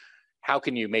is how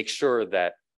can you make sure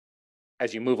that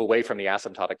as you move away from the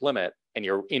asymptotic limit and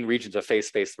you're in regions of phase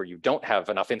space where you don't have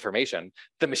enough information,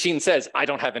 the machine says, I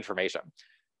don't have information.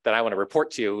 Then I want to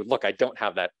report to you, look, I don't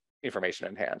have that information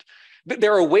in hand.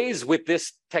 There are ways with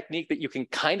this technique that you can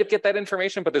kind of get that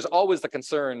information, but there's always the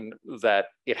concern that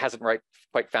it hasn't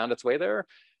quite found its way there. And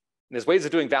there's ways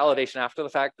of doing validation after the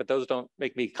fact, but those don't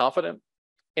make me confident.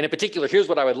 And in particular, here's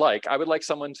what I would like. I would like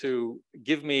someone to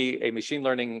give me a machine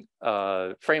learning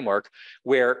framework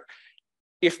where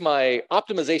if my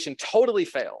optimization totally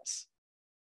fails,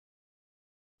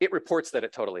 it reports that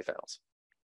it totally fails.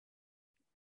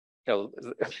 And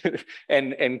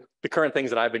the current things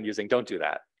that I've been using don't do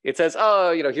that. It says,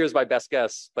 oh, here's my best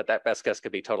guess, but that best guess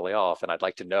could be totally off, and I'd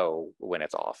like to know when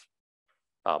it's off.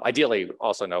 Ideally,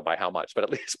 also know by how much, but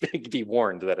at least be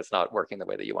warned that it's not working the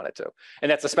way that you want it to. And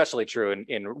that's especially true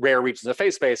in rare regions of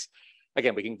phase space.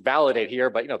 Again, we can validate here,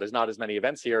 but there's not as many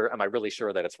events here. Am I really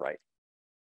sure that it's right?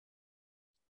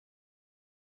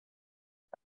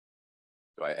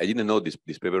 I didn't know this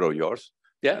paper of yours.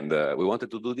 Yeah. And we wanted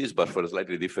to do this, but for a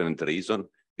slightly different reason,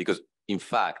 because in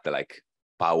fact, like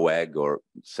POWEG or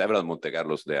several Monte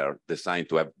Carlos, they are designed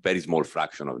to have very small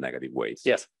fraction of negative weights.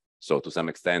 Yes. So to some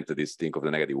extent, this thing of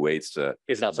the negative weights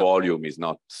volume is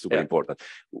not super important.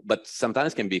 But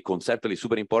sometimes can be conceptually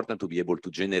super important to be able to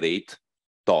generate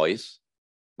toys,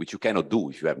 which you cannot do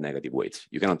if you have negative weights.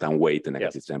 You cannot unweight a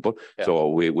negative sample. So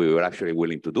we were actually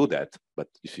willing to do that, but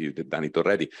you see, you've done it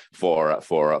already for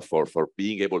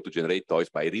being able to generate toys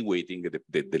by reweighting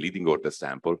the leading order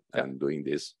sample and doing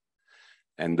this.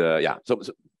 And so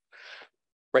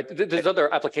right. There's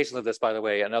other applications of this, by the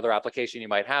way. Another application you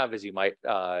might have is you might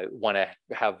want to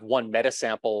have one meta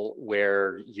sample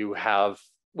where you have,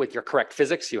 with your correct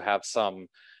physics, you have some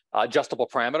adjustable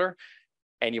parameter,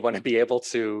 and you want to be able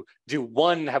to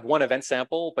have one event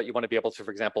sample, but you want to be able to,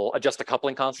 for example, adjust a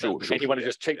coupling constant, and you want to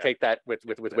just take that with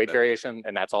weight variation,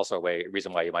 and that's also a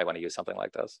reason why you might want to use something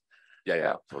like this.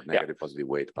 For negative positive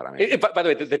weight parameter. By the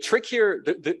way, the trick here,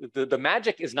 the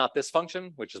magic is not this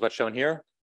function, which is what's shown here.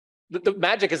 The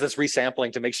magic is this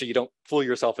resampling to make sure you don't fool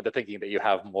yourself into thinking that you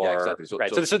have more.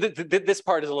 Exactly. So this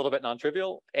part is a little bit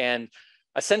non-trivial, and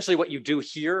essentially what you do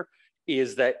here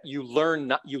is that you learn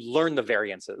the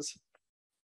variances.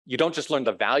 You don't just learn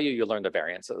the value, you learn the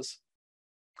variances.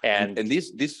 And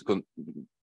this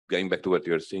going back to what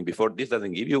you were saying before, this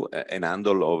doesn't give you an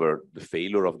handle over the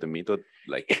failure of the method.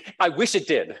 Like, I wish it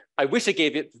did. I wish it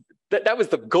gave it. That was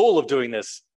the goal of doing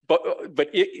this.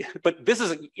 But this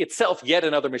is itself yet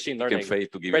another machine learning.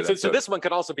 So this one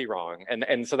could also be wrong,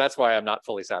 and so that's why I'm not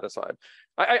fully satisfied.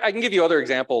 I can give you other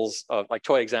examples of like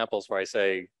toy examples where I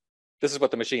say this is what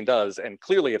the machine does, and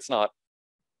clearly it's not.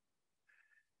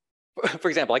 For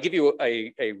example, I give you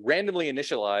a randomly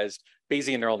initialized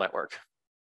Bayesian neural network,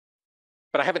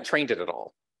 but I haven't trained it at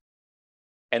all.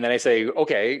 And then I say,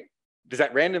 okay, does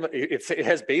that random? It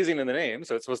has Bayesian in the name,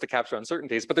 so it's supposed to capture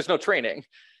uncertainties, but there's no training.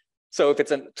 So if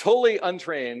it's a totally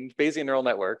untrained Bayesian neural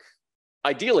network,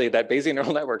 ideally that Bayesian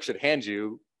neural network should hand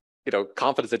you,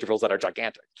 confidence intervals that are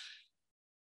gigantic.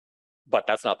 But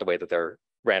that's not the way that they're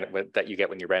that you get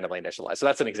when you randomly initialize. So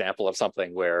that's an example of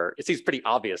something where it seems pretty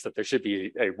obvious that there should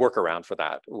be a workaround for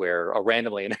that, where a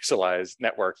randomly initialized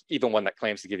network, even one that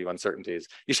claims to give you uncertainties,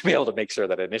 you should be able to make sure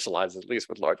that it initializes at least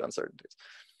with large uncertainties.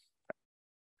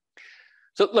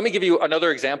 So let me give you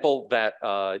another example that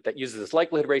uses this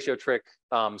likelihood ratio trick.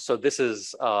 So this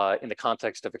is in the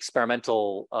context of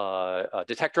experimental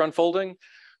detector unfolding,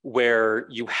 where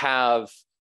you have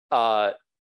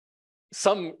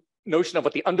some notion of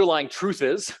what the underlying truth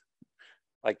is,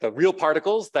 like the real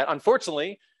particles that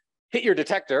unfortunately hit your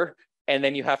detector, and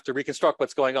then you have to reconstruct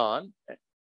what's going on.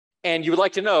 And you would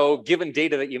like to know, given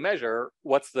data that you measure,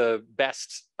 what's the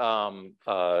best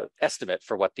estimate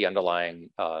for what the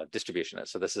underlying distribution is.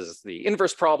 So this is the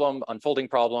inverse problem, unfolding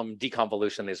problem,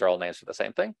 deconvolution. These are all names for the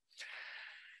same thing.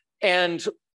 And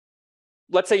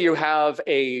let's say you have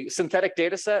a synthetic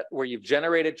data set where you've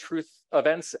generated truth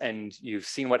events and you've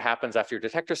seen what happens after your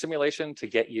detector simulation to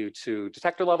get you to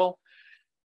detector level.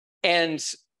 And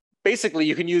basically,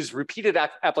 you can use repeated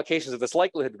applications of this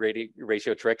likelihood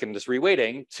ratio trick and this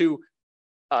reweighting to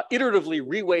iteratively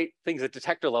reweight things at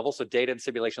detector level, so data and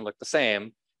simulation look the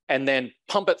same, and then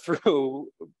pump it through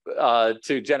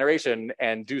to generation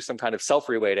and do some kind of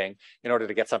self-reweighting in order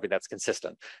to get something that's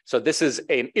consistent. So this is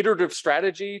an iterative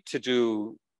strategy to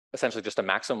do essentially just a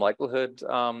maximum likelihood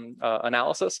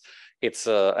analysis. It's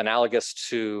analogous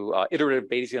to iterative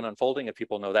Bayesian unfolding, if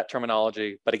people know that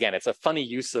terminology. But again, it's a funny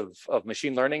use of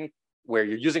machine learning, where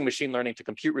you're using machine learning to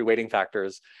compute reweighting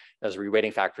factors, as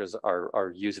reweighting factors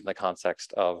are used in the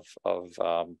context of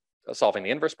solving the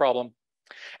inverse problem.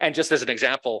 And just as an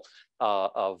example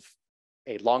of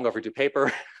a long overdue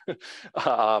paper,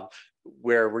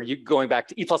 where we're going back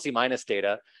to E plus E minus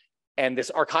data, and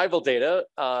this archival data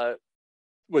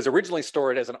was originally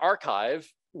stored as an archive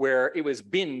where it was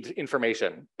binned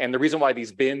information. And the reason why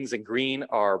these bins in green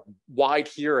are wide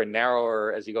here and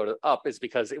narrower as you go up is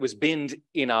because it was binned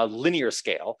in a linear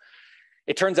scale.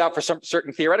 It turns out for some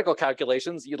certain theoretical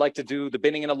calculations, you'd like to do the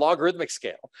binning in a logarithmic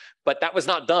scale, but that was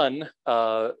not done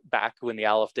back when the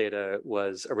Aleph data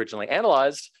was originally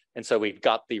analyzed. And so we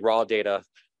got the raw data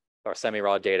or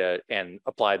semi-raw data and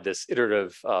applied this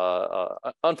iterative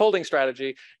unfolding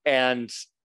strategy. And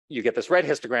you get this red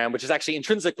histogram, which is actually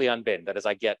intrinsically unbinned. That is,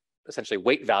 I get essentially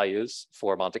weight values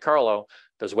for Monte Carlo.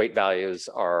 Those weight values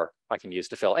I can use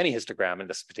to fill any histogram. In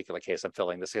this particular case, I'm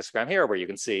filling this histogram here, where you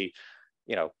can see,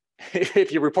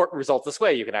 if you report results this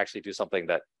way, you can actually do something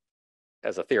that,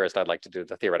 as a theorist, I'd like to do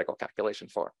the theoretical calculation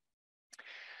for.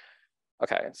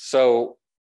 Okay, so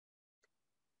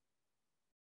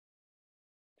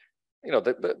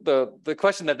the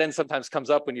question that then sometimes comes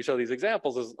up when you show these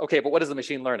examples is, okay, but what is the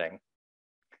machine learning?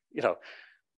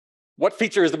 What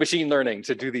feature is the machine learning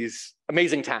to do these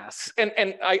amazing tasks?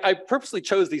 And I purposely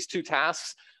chose these two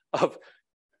tasks of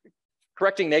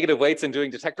correcting negative weights and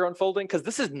doing detector unfolding, because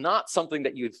this is not something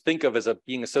that you'd think of as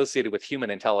being associated with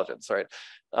human intelligence, right?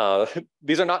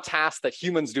 These are not tasks that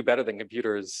humans do better than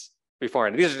computers before.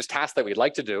 And these are just tasks that we'd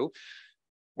like to do,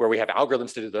 where we have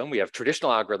algorithms to do them. We have traditional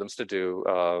algorithms to do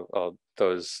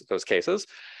those cases.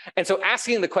 And so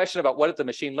asking the question about what is the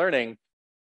machine learning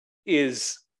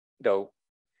is,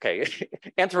 okay,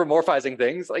 anthropomorphizing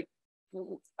things. Like,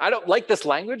 I don't like this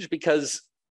language, because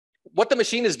what the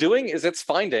machine is doing is it's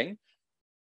finding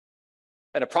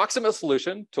an approximate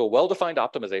solution to a well-defined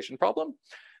optimization problem.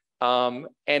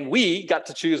 And we got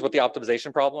to choose what the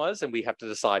optimization problem was, and we have to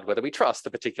decide whether we trust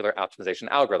the particular optimization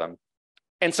algorithm.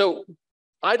 And so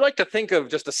I'd like to think of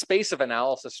just a space of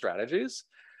analysis strategies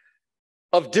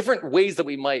of different ways that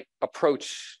we might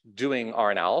approach doing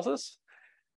our analysis.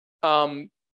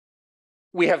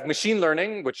 We have machine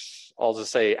learning, which I'll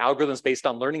just say algorithms based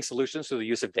on learning solutions through the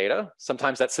use of data.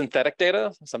 Sometimes that's synthetic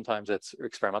data, sometimes it's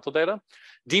experimental data.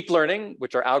 Deep learning,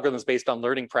 which are algorithms based on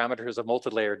learning parameters of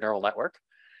multi-layered neural network.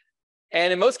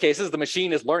 And in most cases, the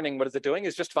machine is learning. What is it doing?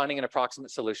 Is just finding an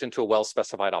approximate solution to a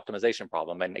well-specified optimization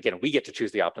problem. And again, we get to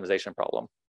choose the optimization problem.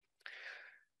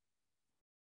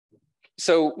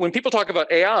 So when people talk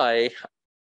about AI,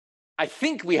 I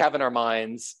think we have in our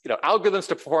minds, algorithms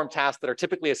to perform tasks that are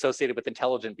typically associated with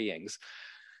intelligent beings.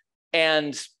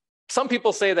 And some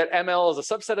people say that ML is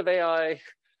a subset of AI.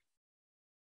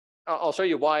 I'll show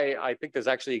you why I think there's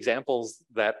actually examples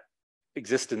that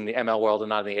exist in the ML world and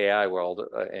not in the AI world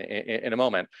in a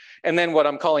moment. And then what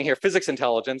I'm calling here physics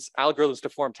intelligence, algorithms to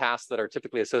perform tasks that are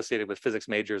typically associated with physics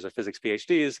majors or physics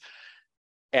PhDs.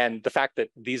 And the fact that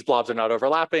these blobs are not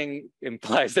overlapping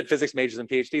implies that physics majors and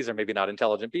PhDs are maybe not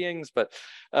intelligent beings. But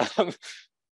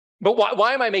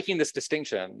why am I making this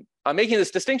distinction? I'm making this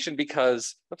distinction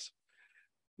because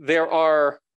there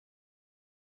are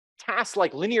tasks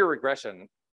like linear regression.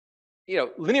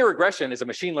 Linear regression is a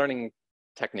machine learning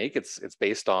technique. It's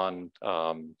based on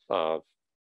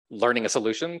learning a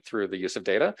solution through the use of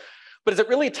data. But is it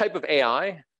really a type of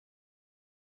AI?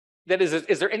 That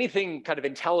is there anything kind of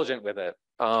intelligent with it?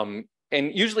 And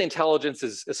usually intelligence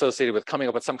is associated with coming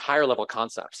up with some higher level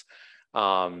concepts.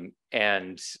 And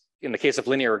in the case of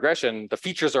linear regression, the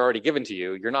features are already given to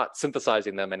you. You're not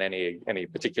synthesizing them in any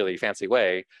particularly fancy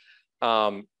way. Do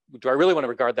I really want to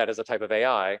regard that as a type of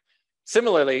AI?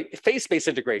 Similarly, phase-space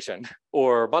integration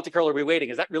or Monte Carlo reweighting,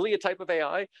 is that really a type of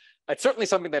AI? It's certainly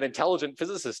something that intelligent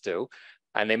physicists do,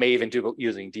 and they may even do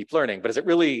using deep learning, but is it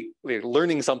really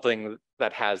learning something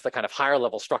that has the kind of higher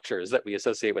level structures that we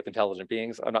associate with intelligent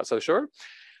beings? I'm not so sure.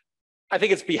 I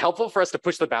think it'd be helpful for us to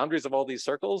push the boundaries of all these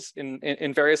circles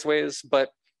in various ways,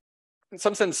 but in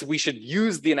some sense, we should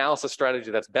use the analysis strategy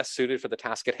that's best suited for the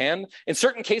task at hand. In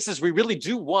certain cases, we really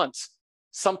do want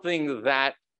something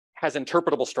that has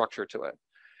interpretable structure to it.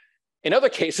 In other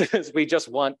cases, we just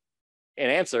want an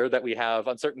answer that we have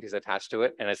uncertainties attached to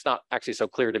it, and it's not actually so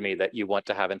clear to me that you want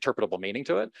to have interpretable meaning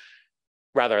to it.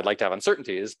 Rather, I'd like to have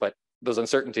uncertainties, but those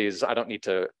uncertainties, I don't need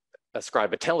to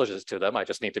ascribe intelligence to them. I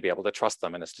just need to be able to trust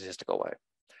them in a statistical way.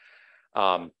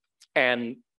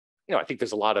 And I think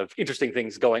there's a lot of interesting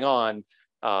things going on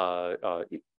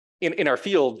in our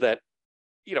field that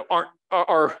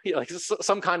are like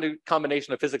some kind of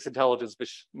combination of physics intelligence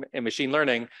and machine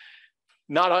learning.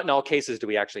 Not in all cases do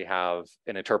we actually have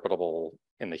an interpretable,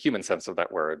 in the human sense of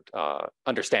that word,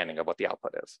 understanding of what the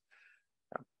output is.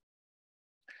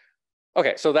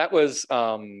 Okay, so that was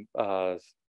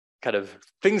kind of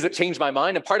things that changed my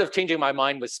mind. And part of changing my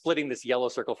mind was splitting this yellow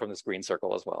circle from this green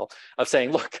circle as well, of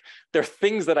saying, look, there are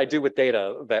things that I do with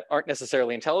data that aren't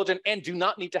necessarily intelligent and do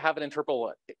not need to have an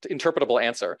interpretable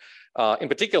answer. In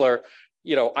particular,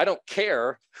 I don't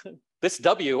care, this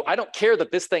W, I don't care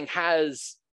that this thing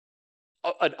has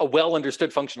a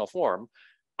well-understood functional form.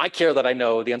 I care that I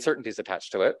know the uncertainties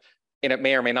attached to it, and it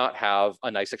may or may not have a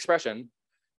nice expression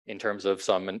in terms of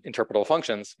some interpretable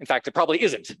functions. In fact, it probably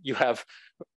isn't. You have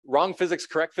wrong physics,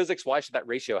 correct physics. Why should that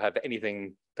ratio have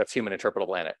anything that's human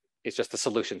interpretable in it? It's just a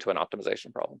solution to an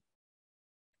optimization problem.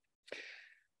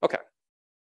 Okay.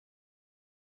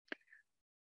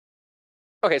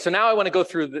 Okay, so now I want to go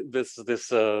through this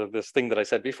thing that I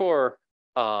said before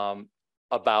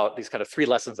about these kind of 3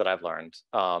 lessons that I've learned.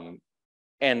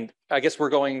 And I guess we're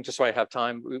going, just so I have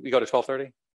time, we go to 12:30?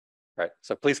 All right,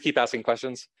 so please keep asking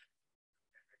questions.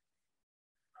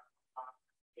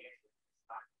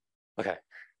 Okay.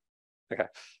 Okay.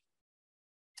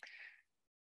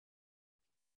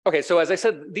 Okay, so as I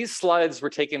said, these slides were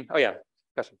taken. Oh yeah,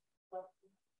 question.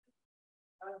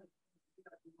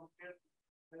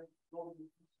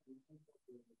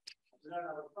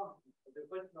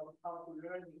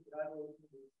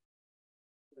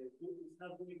 It's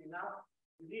not doing enough.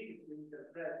 You need to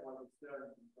interpret what it's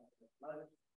learning.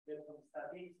 There's some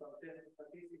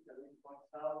statistics that it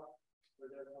points out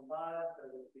whether some bias,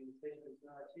 whether the station is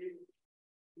not achieved.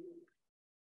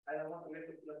 I don't want to get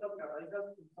into the topic, but it's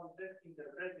just in some sense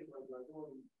interpreting what you're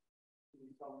doing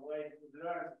in some way to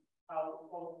learn how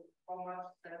much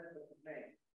sense does it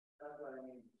make. That's what I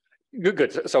mean.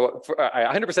 Good. So I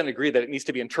 100% agree that it needs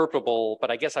to be interpretable, but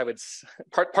I guess I would,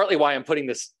 partly why I'm putting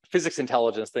this physics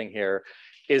intelligence thing here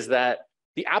is that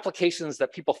the applications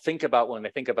that people think about when they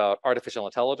think about artificial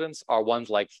intelligence are ones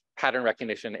like pattern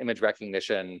recognition, image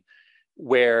recognition,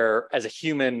 where as a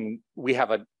human, we have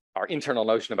our internal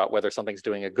notion about whether something's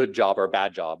doing a good job or a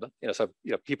bad job. So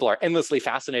people are endlessly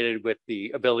fascinated with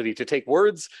the ability to take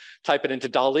words, type it into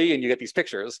DALL-E, and you get these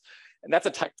pictures. And that's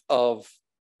a type of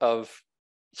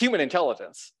human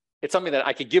intelligence. It's something that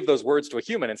I could give those words to a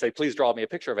human and say, please draw me a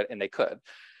picture of it, and they could.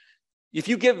 If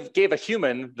you gave a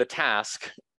human the task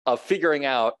of figuring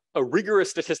out a rigorous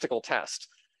statistical test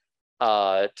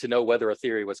to know whether a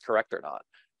theory was correct or not,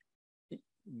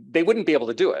 they wouldn't be able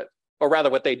to do it. Or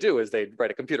rather, what they do is they write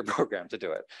a computer program to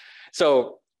do it.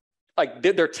 So like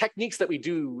there are techniques that we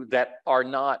do that are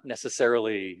not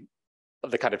necessarily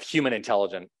of the kind of human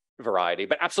intelligent variety,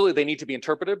 but absolutely they need to be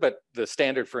interpreted, but the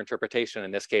standard for interpretation in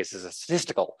this case is a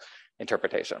statistical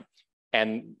interpretation.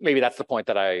 And maybe that's the point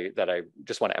that I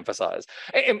just want to emphasize.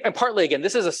 And partly, again,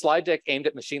 this is a slide deck aimed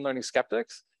at machine learning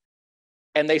skeptics.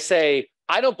 And they say,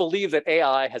 I don't believe that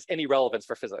AI has any relevance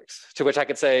for physics. To which I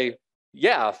could say,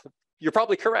 yeah, you're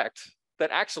probably correct.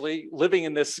 That actually living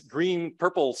in this green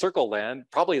purple circle land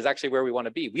probably is actually where we want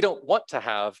to be. We don't want to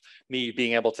have me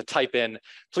being able to type in,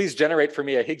 please generate for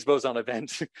me a Higgs boson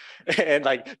event and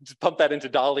like pump that into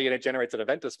DALL-E and it generates an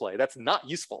event display. That's not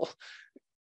useful.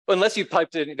 Unless you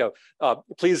typed in,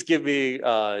 please give me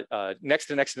next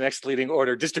to next leading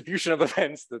order distribution of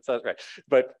events. That's right.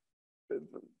 But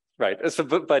right.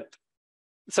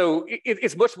 So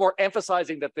it's much more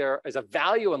emphasizing that there is a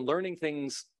value in learning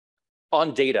things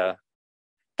on data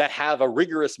that have a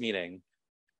rigorous meaning,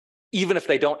 even if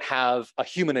they don't have a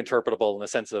human interpretable in the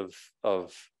sense of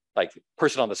like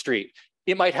person on the street.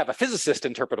 It might have a physicist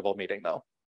interpretable meaning though.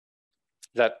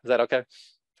 Is that okay?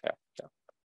 Yeah.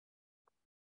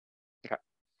 Okay.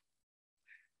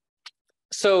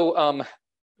 So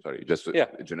sorry, just yeah.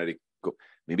 a generic.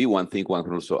 Maybe one thing one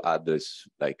can also add is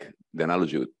like the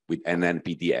analogy with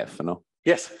NNPDF, no?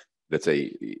 Yes. Let's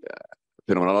say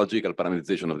phenomenological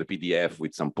parameterization of the PDF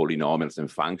with some polynomials and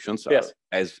functions are yes.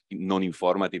 as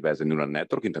non-informative as a neural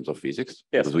network in terms of physics,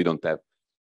 yes. because we don't have.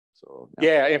 So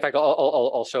yeah, in fact,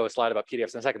 I'll show a slide about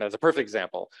PDFs in a second. That's a perfect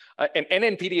example. An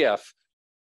NNPDF,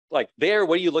 like there,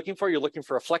 what are you looking for? You're looking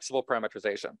for a flexible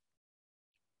parameterization.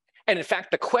 And in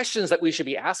fact, the questions that we should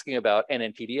be asking about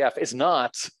NNPDF is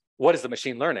not what is the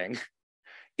machine learning?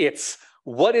 It's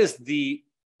what is the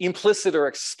implicit or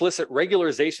explicit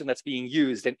regularization that's being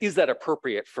used, and is that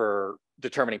appropriate for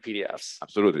determining PDFs?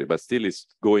 Absolutely, but still it's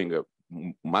going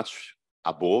much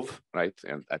above, right,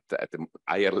 and at a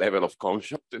higher level of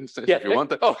consciousness, yeah, if you want,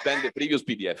 than the previous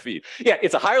PDF feed. Yeah,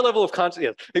 it's a higher level of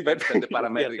consciousness. Yes, but the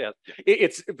parametric.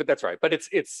 But that's right. But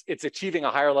it's achieving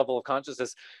a higher level of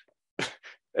consciousness.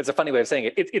 It's a funny way of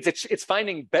saying it. It's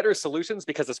finding better solutions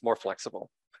because it's more flexible,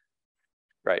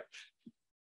 right?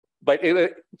 But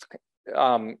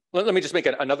let me just make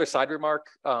another side remark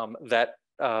that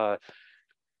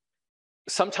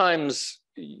sometimes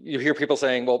you hear people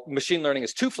saying, well, machine learning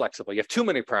is too flexible. You have too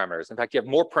many parameters. In fact, you have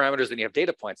more parameters than you have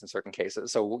data points in certain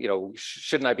cases. So,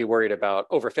 shouldn't I be worried about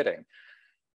overfitting?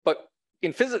 But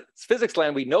in physics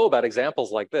land, we know about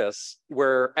examples like this,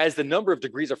 where as the number of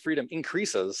degrees of freedom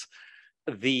increases,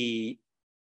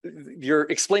 your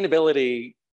explainable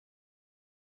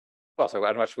also,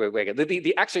 I'm not sure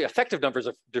the actually effective numbers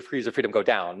of degrees of freedom go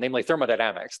down, namely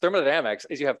thermodynamics. Thermodynamics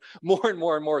is you have more and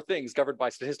more things governed by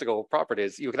statistical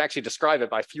properties. You can actually describe it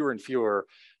by fewer and fewer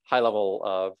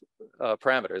high-level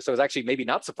parameters. So it's actually maybe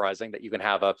not surprising that you can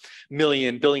have a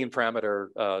billion parameter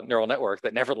neural network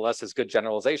that nevertheless has good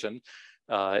generalization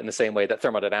in the same way that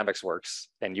thermodynamics works.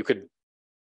 And you could,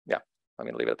 yeah, I'm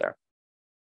going to leave it there.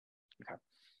 Okay.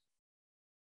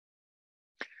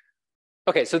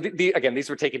 Okay, so again,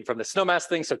 these were taken from the SNOMAS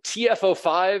thing. So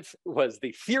TF05 was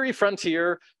the theory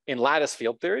frontier in lattice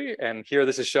field theory. And here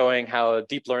this is showing how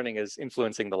deep learning is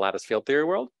influencing the lattice field theory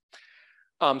world.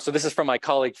 So this is from my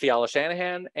colleague Fiala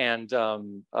Shanahan. And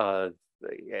I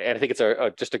think it's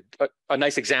just a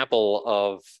nice example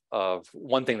of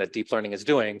one thing that deep learning is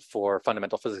doing for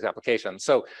fundamental physics applications.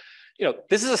 So,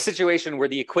 this is a situation where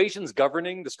the equations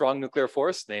governing the strong nuclear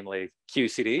force, namely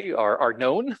QCD, are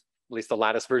known, at least the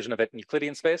lattice version of it in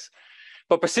Euclidean space.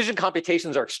 But precision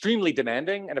computations are extremely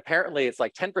demanding, and apparently it's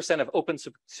like 10% of open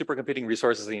supercomputing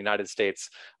resources in the United States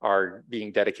are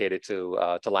being dedicated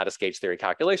to lattice gauge theory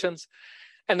calculations.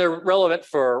 And they're relevant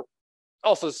for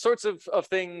all sorts of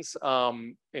things.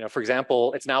 For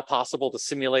example, it's now possible to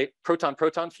simulate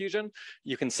proton-proton fusion.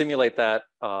 You can simulate that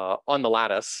on the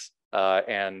lattice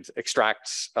and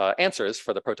extract answers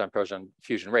for the proton-proton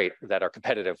fusion rate that are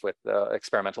competitive with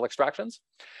experimental extractions.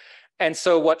 And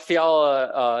so what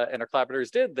Fiala and her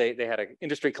collaborators did, they had an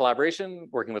industry collaboration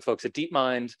working with folks at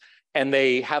DeepMind, and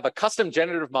they have a custom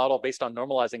generative model based on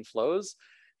normalizing flows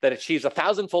that achieves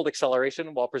 1,000-fold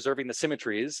acceleration while preserving the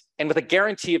symmetries and with a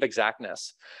guarantee of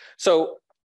exactness. So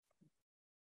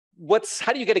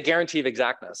how do you get a guarantee of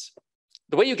exactness?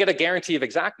 The way you get a guarantee of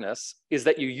exactness is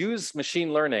that you use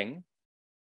machine learning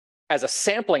as a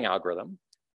sampling algorithm,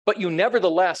 but you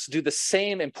nevertheless do the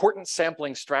same important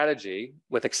sampling strategy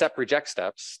with accept-reject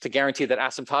steps to guarantee that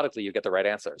asymptotically you get the right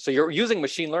answer. So you're using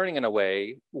machine learning in a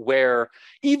way where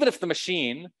even if the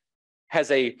machine has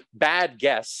a bad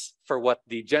guess for what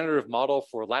the generative model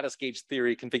for lattice gauge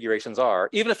theory configurations are,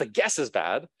 even if the guess is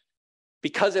bad,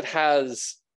 because it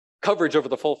has coverage over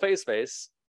the full phase space,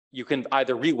 you can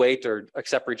either reweight or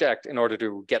accept reject in order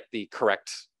to get the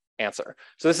correct answer.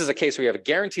 So this is a case where you have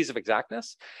guarantees of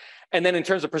exactness. And then in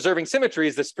terms of preserving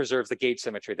symmetries, this preserves the gauge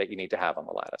symmetry that you need to have on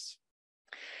the lattice.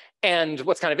 And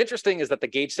what's kind of interesting is that the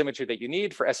gauge symmetry that you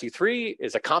need for SU3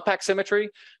 is a compact symmetry.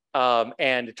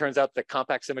 And it turns out that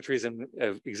compact symmetries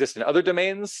exist in other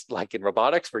domains, like in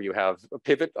robotics, where you have a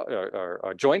pivot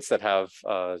or joints that have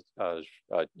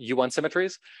U1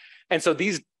 symmetries. And so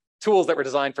these tools that were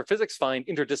designed for physics find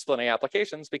interdisciplinary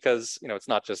applications because it's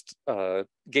not just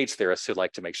gauge theorists who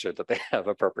like to make sure that they have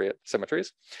appropriate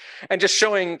symmetries. And just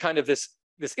showing kind of this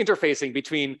interfacing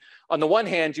between, on the one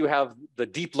hand, you have the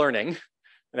deep learning,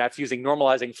 and that's using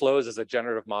normalizing flows as a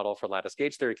generative model for lattice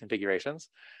gauge theory configurations.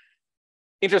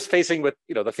 Interfacing with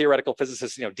the theoretical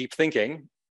physicists, deep thinking,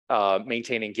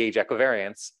 maintaining gauge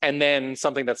equivariance, and then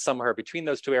something that's somewhere between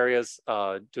those two areas,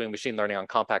 doing machine learning on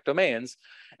compact domains.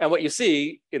 And what you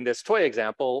see in this toy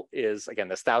example is, again,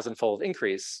 this 1,000-fold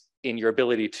increase in your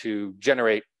ability to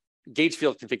generate gauge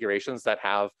field configurations that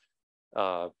have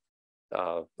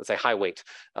let's say high weight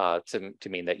to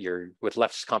mean that you're with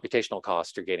less computational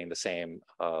cost, you're getting the same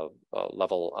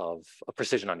level of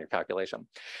precision on your calculation.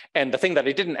 And the thing that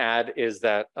I didn't add is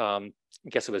that I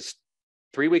guess it was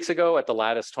 3 weeks ago at the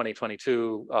Lattice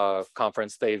 2022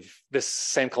 conference, this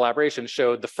same collaboration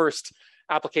showed the first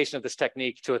application of this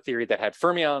technique to a theory that had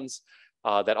fermions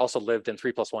that also lived in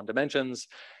 3+1 dimensions.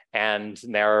 And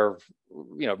they're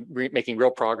making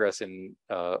real progress in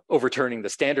overturning the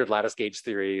standard lattice gauge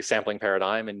theory sampling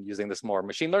paradigm and using this more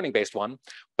machine learning based one.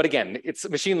 But again, it's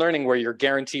machine learning where you're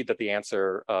guaranteed that the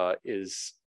answer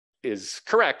is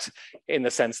correct in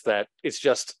the sense that it's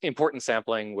just important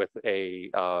sampling with a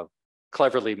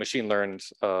cleverly machine learned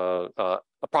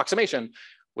approximation,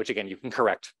 which again, you can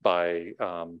correct by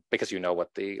because you know what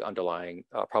the underlying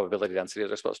probability densities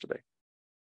are supposed to be.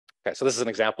 Okay, so this is an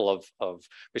example of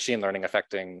machine learning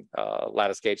affecting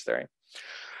lattice gauge theory.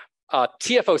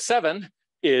 TF07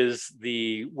 is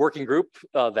the working group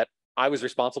that I was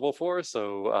responsible for,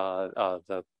 so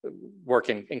the work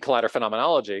in collider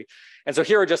phenomenology. And so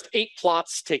here are just 8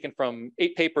 plots taken from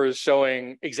 8 papers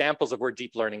showing examples of where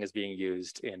deep learning is being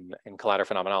used in collider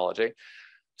phenomenology.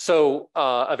 So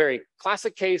a very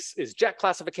classic case is jet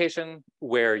classification,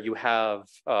 where you have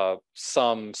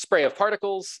some spray of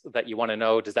particles that you want to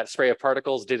know, does that spray of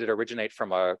particles, did it originate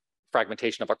from a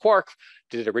fragmentation of a quark?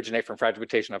 Did it originate from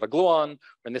fragmentation of a gluon?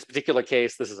 In this particular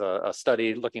case, this is a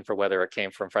study looking for whether it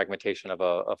came from fragmentation of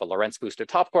a Lorentz boosted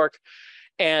top quark.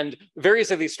 And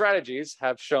various of these strategies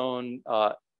have shown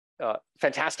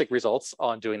fantastic results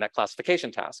on doing that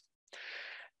classification task.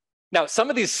 Now, some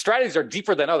of these strategies are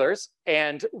deeper than others,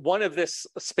 and one of this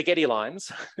spaghetti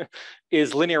lines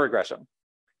is linear regression.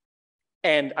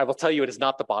 And I will tell you, it is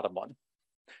not the bottom one.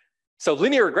 So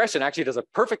linear regression actually does a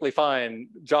perfectly fine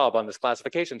job on this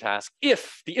classification task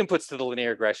if the inputs to the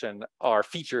linear regression are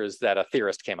features that a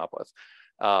theorist came up with.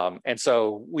 And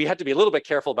so we had to be a little bit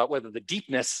careful about whether the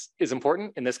deepness is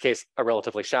important. In this case, a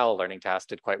relatively shallow learning task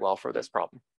did quite well for this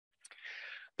problem.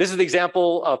 This is the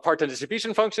example of part-time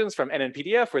distribution functions from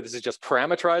NNPDF, where this is just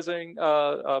parameterizing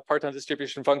part-time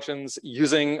distribution functions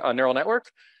using a neural network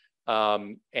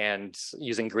and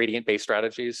using gradient-based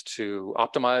strategies to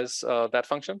optimize that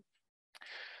function.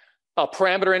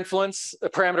 Parameter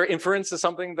inference is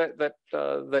something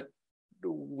that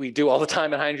we do all the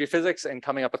time in high-energy physics, and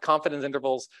coming up with confidence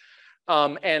intervals.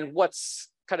 And what's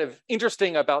kind of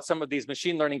interesting about some of these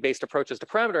machine learning-based approaches to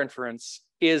parameter inference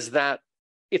is that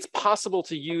it's possible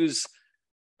to use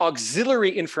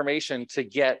auxiliary information to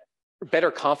get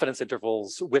better confidence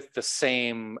intervals with the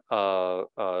same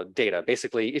data.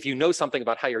 Basically, if you know something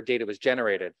about how your data was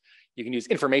generated, you can use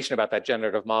information about that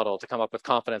generative model to come up with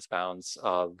confidence bounds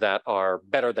that are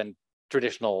better than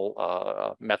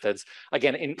traditional methods.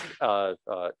 Again,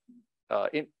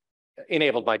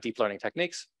 enabled by deep learning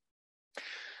techniques.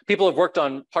 People have worked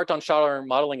on parton shower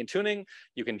modeling and tuning.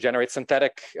 You can generate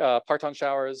synthetic parton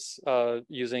showers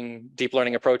using deep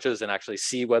learning approaches and actually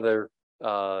see whether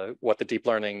what the deep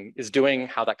learning is doing,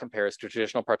 how that compares to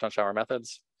traditional parton shower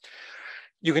methods.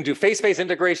 You can do phase-space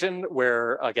integration,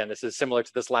 where, again, this is similar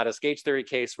to this lattice gauge theory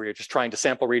case, where you're just trying to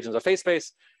sample regions of phase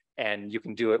space, and you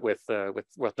can do it with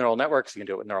neural networks. You can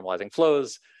do it with normalizing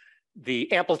flows.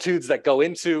 The amplitudes that go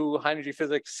into high-energy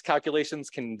physics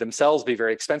calculations can themselves be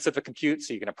very expensive to compute,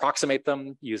 so you can approximate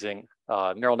them using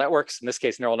neural networks. In this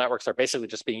case, neural networks are basically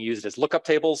just being used as lookup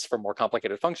tables for more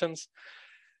complicated functions.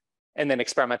 And then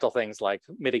experimental things like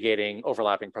mitigating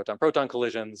overlapping proton-proton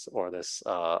collisions, or this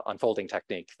unfolding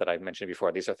technique that I mentioned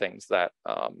before. These are things that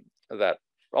that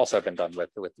also have been done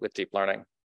with deep learning.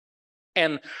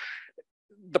 And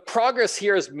the progress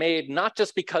here is made not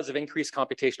just because of increased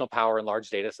computational power in large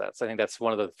data sets. I think that's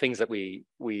one of the things that we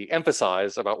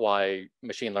emphasize about why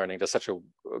machine learning does such a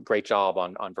great job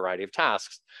on a variety of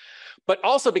tasks, but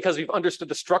also because we've understood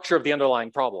the structure of the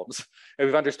underlying problems, and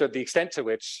we've understood the extent to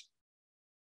which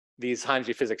these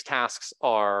high-energy physics tasks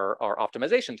are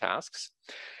optimization tasks.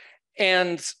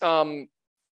 And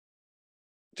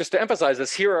just to emphasize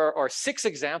this, here are 6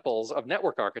 examples of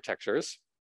network architectures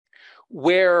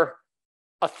where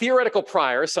a theoretical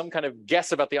prior, some kind of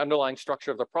guess about the underlying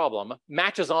structure of the problem,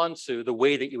 matches onto the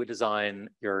way that you would design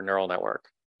your neural network.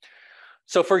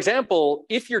 So for example,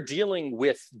 if you're dealing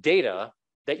with data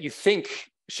that you think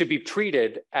should be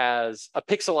treated as a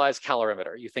pixelized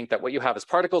calorimeter, you think that what you have is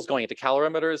particles going into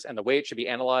calorimeters, and the way it should be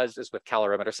analyzed is with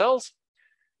calorimeter cells,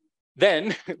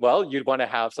 then, well, you'd want to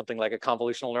have something like a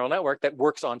convolutional neural network that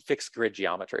works on fixed grid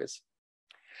geometries.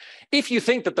 If you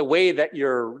think that the way that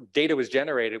your data was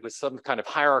generated was some kind of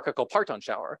hierarchical parton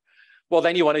shower, well,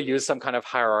 then you want to use some kind of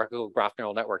hierarchical graph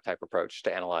neural network type approach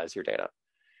to analyze your data.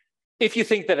 If you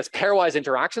think that it's pairwise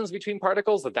interactions between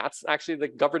particles, that's actually the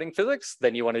governing physics,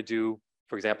 then you want to do,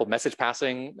 for example, message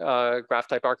passing graph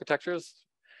type architectures.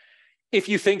 If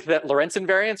you think that Lorentz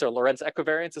invariance or Lorentz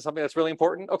equivariance is something that's really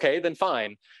important, okay, then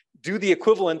fine. Do the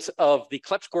equivalent of the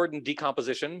Clebsch-Gordon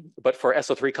decomposition, but for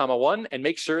SO3, 1, and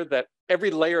make sure that every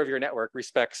layer of your network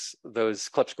respects those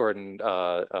Clebsch-Gordon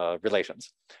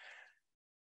relations.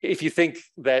 If you think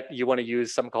that you want to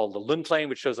use something called the Lund plane,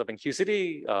 which shows up in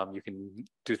QCD, you can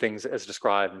do things as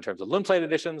described in terms of Lund plane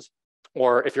additions.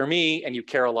 Or if you're me and you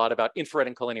care a lot about infrared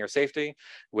and collinear safety,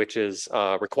 which is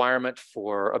a requirement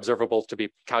for observables to be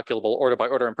calculable order by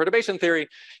order in perturbation theory,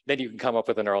 then you can come up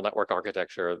with a neural network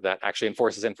architecture that actually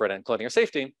enforces infrared and collinear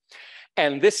safety.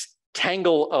 And this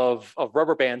tangle of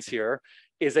rubber bands here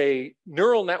is a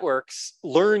neural network's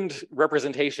learned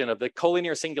representation of the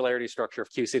collinear singularity structure of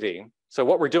QCD. So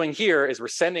what we're doing here is we're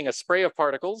sending a spray of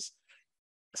particles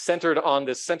centered on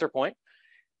this center point,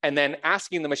 and then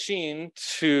asking the machine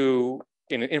to,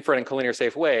 in an infrared and collinear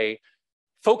safe way,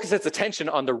 focus its attention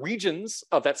on the regions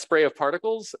of that spray of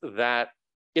particles that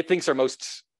it thinks are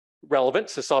most relevant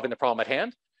to solving the problem at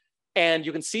hand. And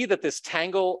you can see that this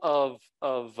tangle of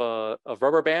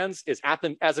rubber bands is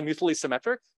azimuthally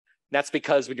symmetric. That's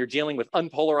because when you're dealing with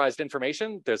unpolarized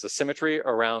information, there's a symmetry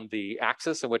around the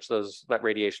axis in which that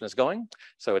radiation is going.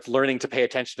 So it's learning to pay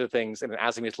attention to things in an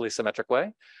azimuthally symmetric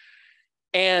way.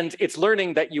 And it's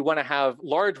learning that you want to have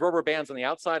large rubber bands on the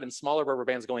outside and smaller rubber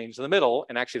bands going into the middle.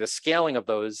 And actually the scaling of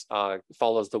those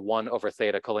follows the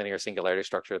 1/θ collinear singularity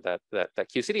structure that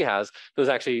QCD has. So it's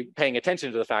actually paying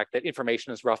attention to the fact that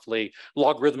information is roughly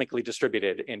logarithmically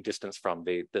distributed in distance from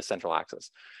the central axis.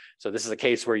 So this is a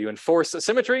case where you enforce a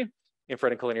symmetry,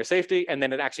 infrared and collinear safety, and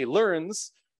then it actually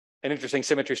learns an interesting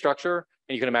symmetry structure.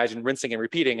 And you can imagine rinsing and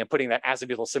repeating and putting that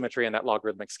azimuthal symmetry and that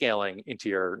logarithmic scaling into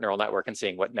your neural network and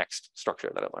seeing what next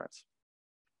structure that it learns.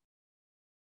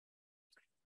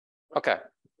 Okay.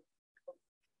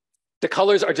 The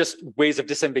colors are just ways of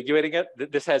disambiguating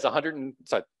it. This has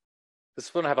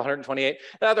this one have 128,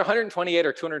 either 128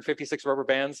 or 256 rubber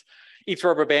bands. Each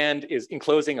rubber band is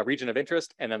enclosing a region of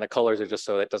interest, and then the colors are just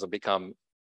so it doesn't become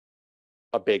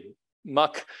a big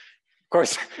muck. Of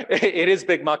course, it is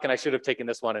big muck, and I should have taken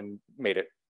this one and made it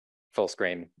full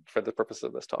screen for the purpose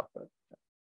of this talk. But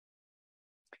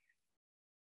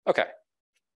okay,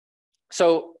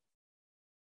 so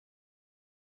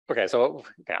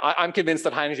I'm convinced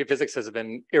that high energy physics has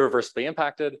been irreversibly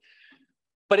impacted,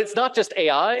 but it's not just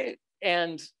AI.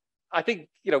 And I think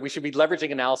we should be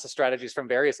leveraging analysis strategies from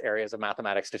various areas of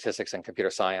mathematics, statistics, and computer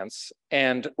science.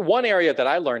 And one area that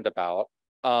I learned about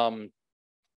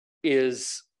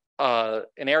is an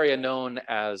area known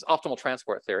as optimal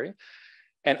transport theory.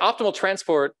 And optimal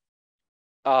transport,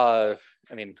 I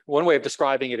mean, one way of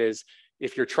describing it is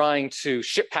if you're trying to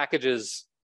ship packages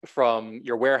from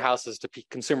your warehouses to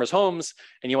consumers' homes,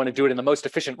 and you want to do it in the most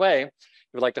efficient way, you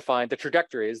would like to find the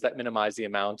trajectories that minimize the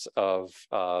amount of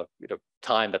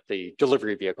time that the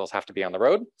delivery vehicles have to be on the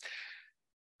road.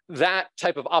 That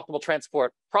type of optimal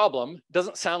transport problem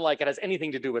doesn't sound like it has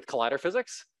anything to do with collider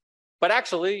physics, but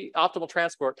actually optimal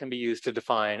transport can be used to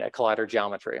define a collider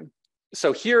geometry.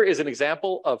 So here is an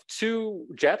example of two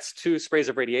jets, two sprays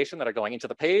of radiation that are going into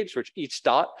the page, which each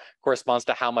dot corresponds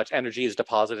to how much energy is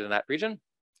deposited in that region.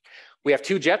 We have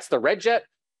two jets, the red jet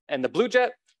and the blue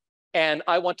jet, and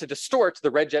I want to distort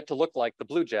the red jet to look like the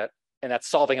blue jet, and that's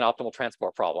solving an optimal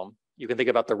transport problem. You can think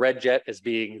about the red jet as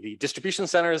being the distribution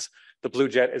centers, the blue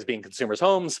jet as being consumers'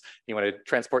 homes. You want to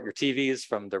transport your TVs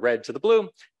from the red to the blue, and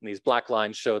these black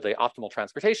lines show the optimal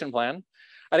transportation plan.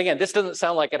 And again, this doesn't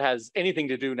sound like it has anything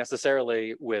to do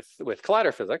necessarily with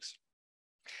collider physics,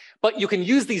 but you can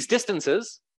use these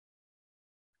distances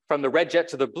from the red jet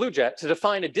to the blue jet to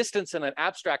define a distance in an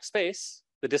abstract space,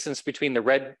 the distance between the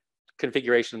red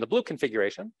configuration and the blue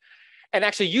configuration, and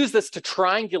actually use this to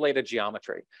triangulate a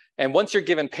geometry. And once you're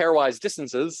given pairwise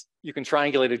distances, you can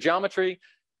triangulate a geometry,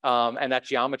 and that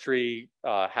geometry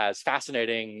has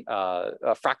fascinating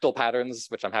fractal patterns,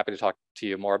 which I'm happy to talk to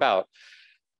you more about.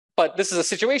 But this is a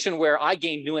situation where I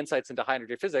gained new insights into high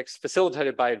energy physics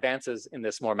facilitated by advances in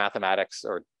this more mathematics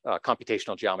or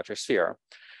computational geometry sphere.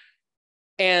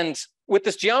 And with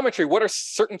this geometry, what are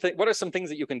some things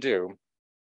that you can do?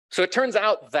 So it turns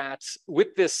out that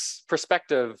with this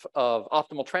perspective of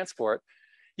optimal transport,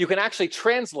 you can actually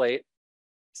translate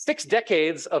 6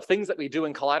 decades of things that we do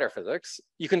in collider physics.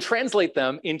 You can translate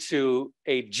them into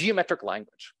a geometric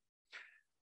language.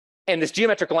 And this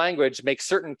geometric language makes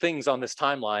certain things on this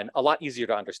timeline a lot easier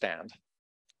to understand.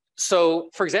 So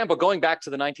for example, going back to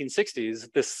the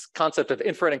 1960s, this concept of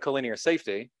infrared and collinear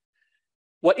safety,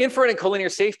 what infrared and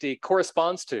collinear safety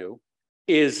corresponds to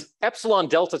is epsilon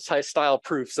delta style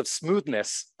proofs of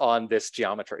smoothness on this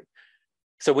geometry.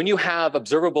 So when you have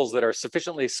observables that are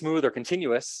sufficiently smooth or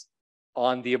continuous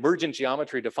on the emergent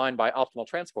geometry defined by optimal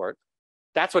transport,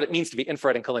 that's what it means to be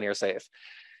infrared and collinear safe.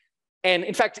 And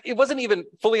in fact, it wasn't even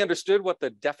fully understood what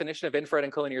the definition of infrared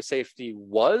and collinear safety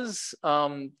was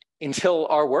until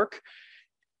our work,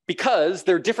 because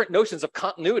there are different notions of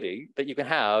continuity that you can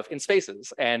have in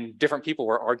spaces, and different people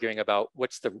were arguing about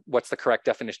what's the correct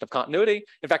definition of continuity.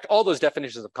 In fact, all those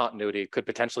definitions of continuity could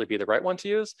potentially be the right one to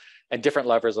use, and different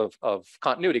levels of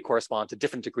continuity correspond to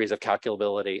different degrees of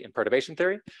calculability in perturbation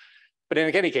theory. But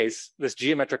in any case, this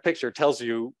geometric picture tells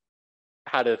you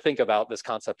how to think about this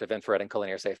concept of infrared and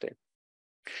collinear safety.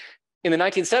 In the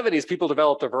 1970s, people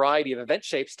developed a variety of event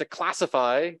shapes to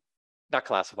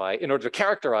in order to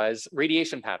characterize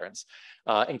radiation patterns,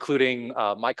 including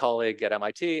my colleague at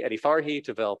MIT, Eddie Farhi,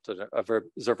 developed an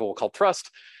observable called thrust,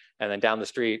 and then down the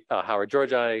street, Howard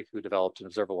Georgi, who developed an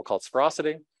observable called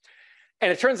sporosity.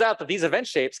 And it turns out that these event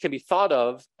shapes can be thought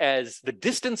of as the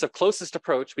distance of closest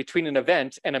approach between an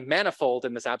event and a manifold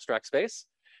in this abstract space,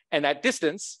 and that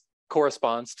distance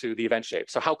corresponds to the event shape.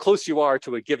 So how close you are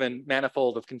to a given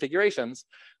manifold of configurations,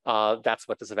 that's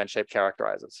what this event shape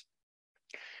characterizes.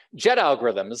 Jet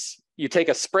algorithms, you take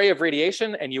a spray of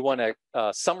radiation and you want to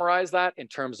summarize that in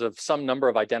terms of some number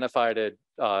of identified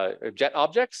jet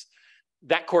objects.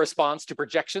 That corresponds to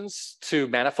projections to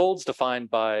manifolds defined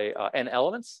by n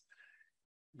elements.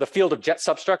 The field of jet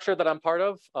substructure that I'm part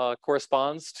of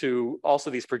corresponds to also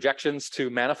these projections to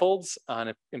manifolds.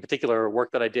 In particular,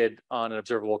 work that I did on an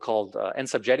observable called n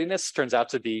sub jettiness turns out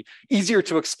to be easier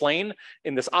to explain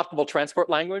in this optimal transport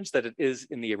language than it is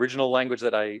in the original language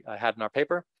that I had in our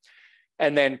paper.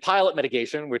 And then pilot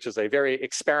mitigation, which is a very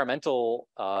experimental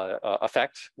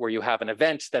effect where you have an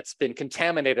event that's been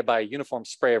contaminated by a uniform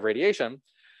spray of radiation.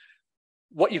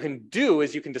 What you can do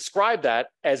is you can describe that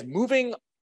as moving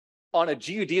on a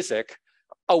geodesic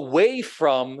away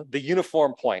from the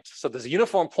uniform point. So there's a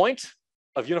uniform point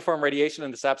of uniform radiation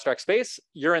in this abstract space.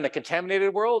 You're in the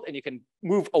contaminated world, and you can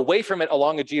move away from it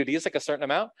along a geodesic a certain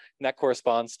amount, and that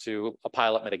corresponds to a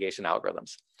pilot mitigation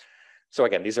algorithms. So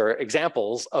again, these are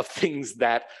examples of things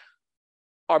that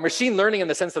are machine learning in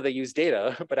the sense that they use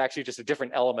data, but actually just a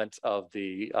different element of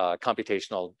the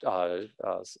computational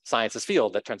sciences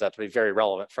field that turns out to be very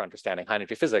relevant for understanding high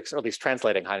energy physics, or at least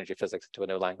translating high energy physics into a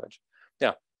new language.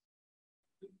 Yeah.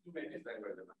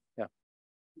 Yeah.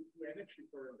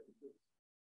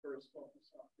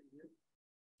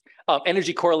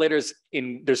 Energy correlators,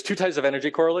 there's two types of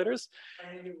energy correlators.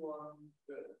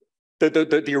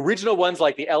 The original ones,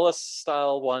 like the Ellis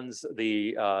style ones,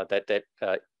 that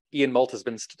Ian Molt has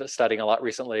been studying a lot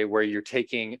recently, where you're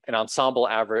taking an ensemble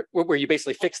average, where you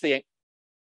basically fix these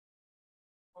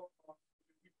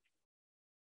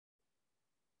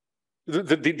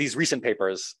recent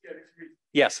papers.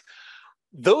 Yes.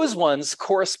 Those ones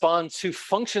correspond to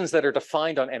functions that are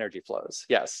defined on energy flows.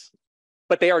 Yes.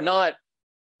 But they are not,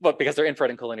 well, because they're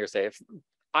infrared and collinear safe.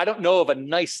 I don't know of a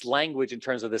nice language in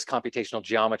terms of this computational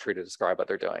geometry to describe what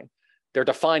they're doing. They're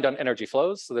defined on energy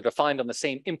flows, so they're defined on the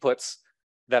same inputs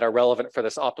that are relevant for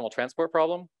this optimal transport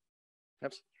problem.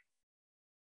 Oops.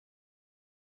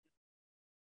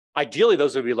 Ideally,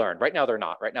 those would be learned. Right now, they're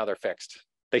not. Right now, they're fixed.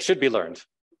 They should be learned.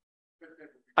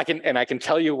 I can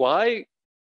tell you why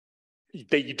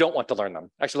you don't want to learn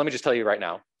them. Actually, let me just tell you right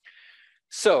now.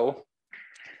 So,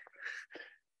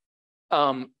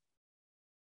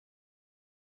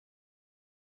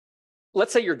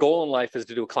 let's say your goal in life is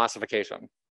to do a classification.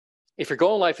 If your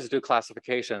goal in life is to do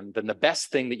classification, then the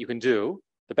best thing that you can do,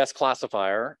 the best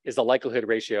classifier, is the likelihood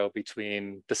ratio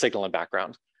between the signal and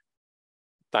background.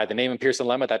 By the Neyman Pearson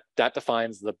lemma, that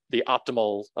defines the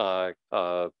optimal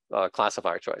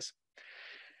classifier choice.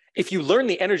 If you learn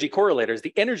the energy correlators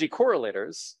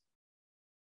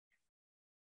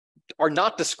are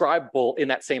not describable in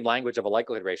that same language of a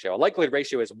likelihood ratio. A likelihood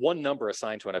ratio is one number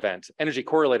assigned to an event. Energy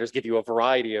correlators give you a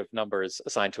variety of numbers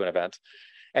assigned to an event.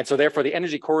 And so therefore the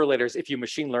energy correlators, if you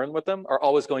machine learn with them, are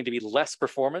always going to be less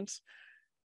performant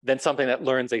than something that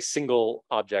learns a single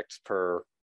object per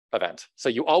event. So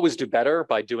you always do better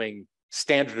by doing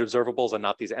standard observables and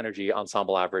not these energy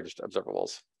ensemble averaged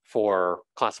observables for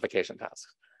classification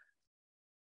tasks.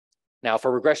 Now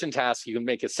for regression tasks, you can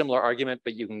make a similar argument,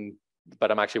 but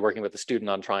I'm actually working with a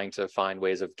student on trying to find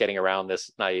ways of getting around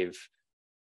this naive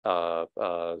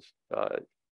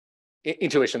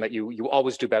intuition that you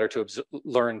always do better to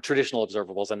learn traditional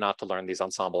observables and not to learn these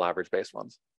ensemble average based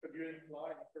ones. But you're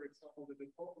implying, for example, that the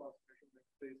top mass measurement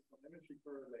based on energy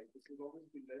correlators will always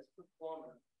be less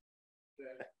performant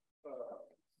than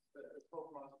the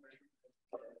top mass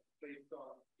measurement based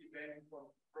on event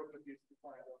properties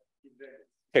defined on events.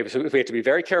 Okay, so we have to be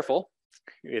very careful.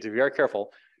 We have to be very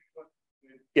careful.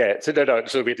 Yeah, so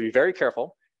so we have to be very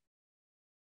careful.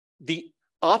 The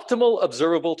optimal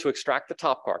observable to extract the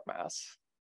top quark mass,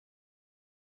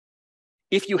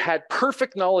 if you had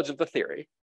perfect knowledge of the theory,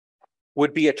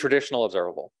 would be a traditional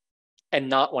observable and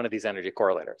not one of these energy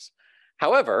correlators.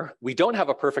 However, we don't have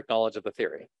a perfect knowledge of the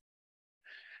theory.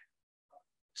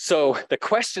 So the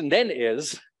question then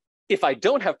is, if I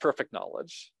don't have perfect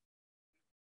knowledge,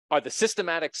 are the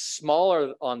systematics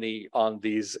smaller on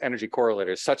these energy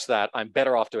correlators such that I'm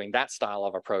better off doing that style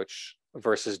of approach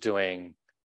versus doing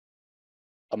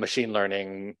a machine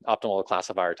learning optimal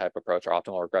classifier type approach or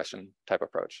optimal regression type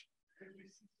approach?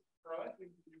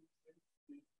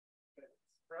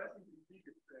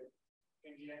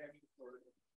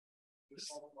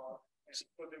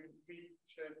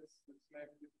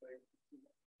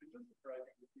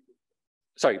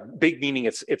 Sorry, big meaning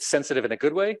it's sensitive in a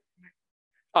good way?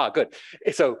 Ah, good.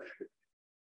 So,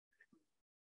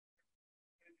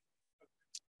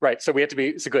 right, so we have to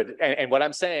be, so good. And what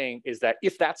I'm saying is that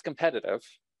if that's competitive,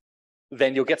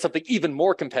 then you'll get something even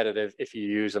more competitive if you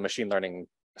use a machine learning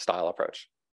style approach.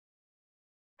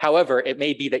 However, it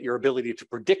may be that your ability to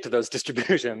predict those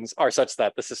distributions are such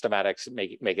that the systematics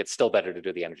make it still better to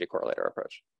do the energy correlator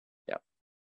approach. Yeah.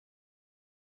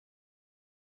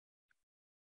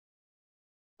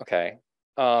 Okay,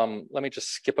 let me just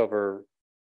skip over.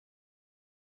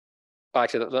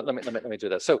 Actually, let me do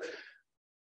this.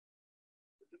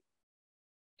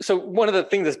 So one of the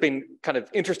things that's been kind of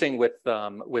interesting with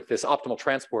this optimal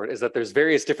transport is that there's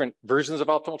various different versions of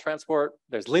optimal transport.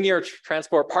 There's linear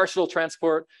transport, partial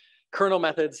transport, kernel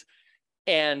methods,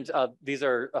 and these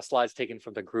are slides taken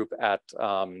from the group at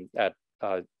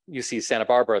UC Santa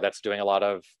Barbara that's doing a lot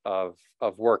of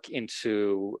work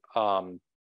into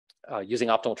using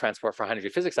optimal transport for high energy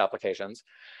physics applications.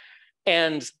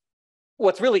 And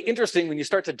what's really interesting when you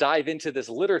start to dive into this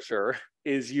literature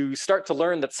is you start to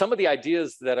learn that some of the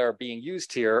ideas that are being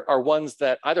used here are ones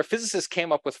that either physicists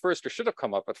came up with first or should have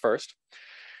come up with first.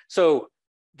 So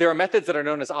there are methods that are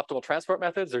known as optimal transport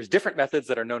methods. There's different methods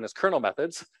that are known as kernel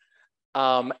methods.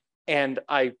 And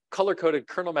I color-coded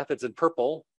kernel methods in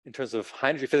purple in terms of high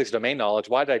energy physics domain knowledge.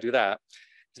 Why did I do that?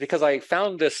 It's because I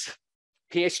found this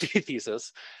PhD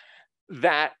thesis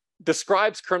that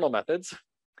describes kernel methods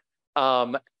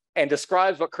and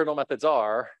describes what kernel methods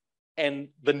are. And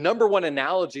the #1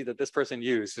 analogy that this person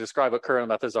used to describe what kernel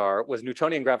methods are was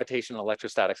Newtonian gravitation and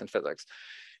electrostatics in physics.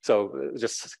 So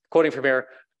just quoting from here,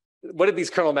 what are these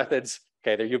kernel methods?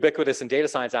 Okay, they're ubiquitous in data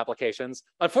science applications.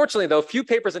 Unfortunately, though, few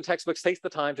papers and textbooks take the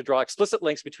time to draw explicit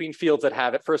links between fields that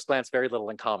have, at first glance, very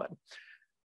little in common.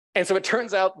 And so it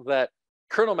turns out that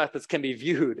kernel methods can be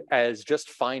viewed as just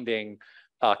finding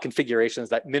configurations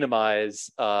that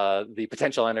minimize the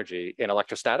potential energy in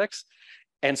electrostatics.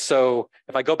 And so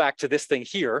if I go back to this thing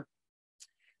here,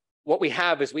 what we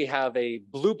have is we have a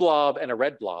blue blob and a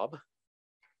red blob.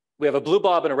 We have a blue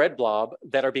blob and a red blob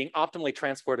that are being optimally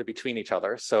transported between each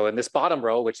other. So in this bottom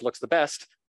row, which looks the best,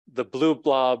 the blue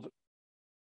blob,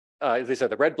 these are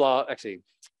the red blob, actually,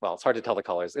 well, it's hard to tell the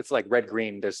colors. It's like red,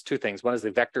 green. There's two things. One is the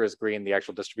vector is green, the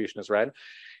actual distribution is red.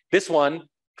 This one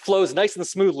flows nice and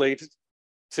smoothly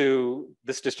to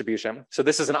this distribution. So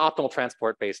this is an optimal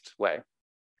transport-based way.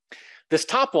 This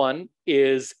top one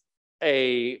is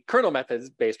a kernel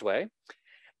methods-based way.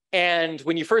 And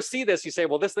when you first see this, you say,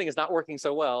 well, this thing is not working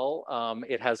so well.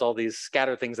 It has all these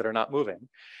scattered things that are not moving.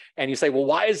 And you say, well,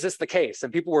 why is this the case?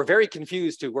 And people were very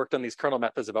confused who worked on these kernel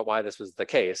methods about why this was the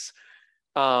case.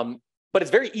 But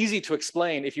it's very easy to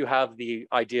explain if you have the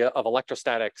idea of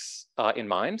electrostatics in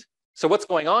mind. So what's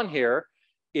going on here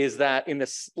is that in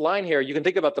this line here, you can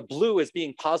think about the blue as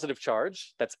being positive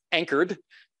charge that's anchored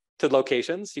to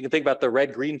locations. You can think about the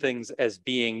red-green things as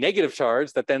being negative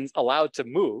charge that then allowed to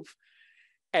move.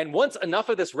 And once enough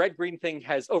of this red-green thing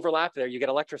has overlapped there, you get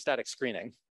electrostatic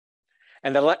screening.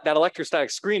 And that electrostatic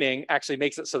screening actually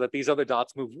makes it so that these other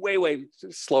dots move way, way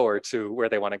slower to where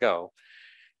they want to go.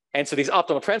 And so these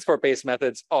optimal transport-based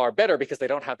methods are better because they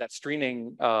don't have that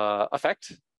screening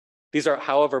effect. These are,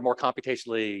 however, more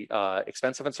computationally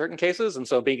expensive in certain cases. And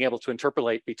so being able to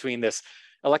interpolate between this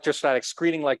electrostatic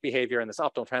screening-like behavior and this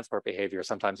optimal transport behavior is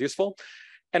sometimes useful.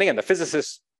 And again, the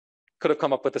physicists could have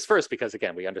come up with this first because,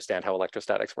 again, we understand how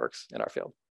electrostatics works in our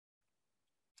field.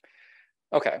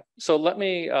 Okay, so let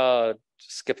me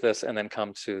skip this and then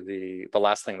come to the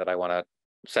last thing that I want to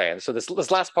say. And so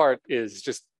this last part is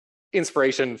just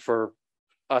inspiration for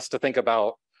us to think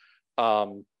about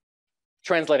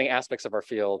translating aspects of our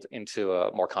field into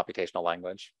a more computational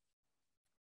language.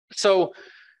 So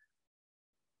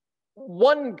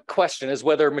one question is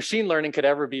whether machine learning could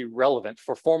ever be relevant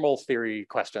for formal theory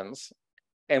questions,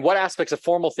 and what aspects of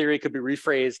formal theory could be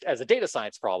rephrased as a data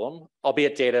science problem,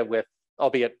 albeit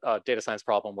a data science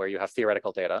problem where you have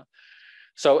theoretical data.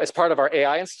 So as part of our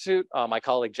AI Institute, my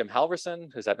colleague Jim Halverson,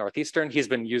 who's at Northeastern, he's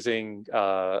been using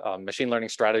machine learning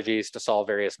strategies to solve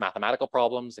various mathematical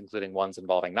problems, including ones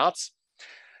involving knots.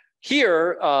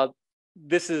 Here,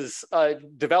 this is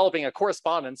developing a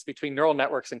correspondence between neural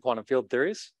networks and quantum field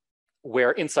theories,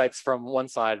 where insights from one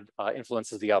side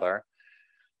influences the other.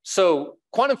 So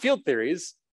quantum field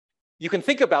theories, you can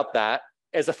think about that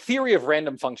as a theory of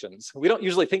random functions. We don't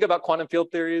usually think about quantum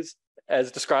field theories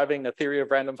as describing a theory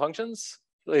of random functions.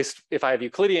 At least if I have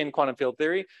Euclidean quantum field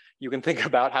theory, you can think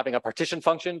about having a partition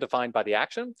function defined by the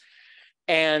action.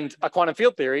 And a quantum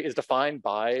field theory is defined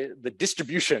by the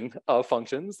distribution of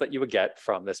functions that you would get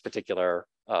from this particular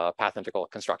path integral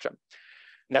construction.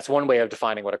 And that's one way of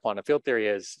defining what a quantum field theory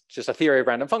is, just a theory of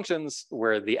random functions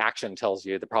where the action tells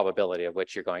you the probability of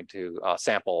which you're going to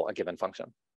sample a given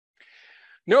function.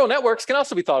 Neural networks can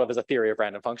also be thought of as a theory of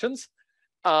random functions,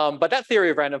 but that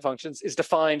theory of random functions is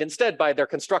defined instead by their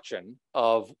construction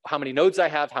of how many nodes I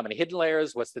have, how many hidden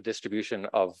layers, what's the distribution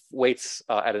of weights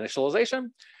at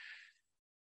initialization.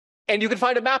 And you can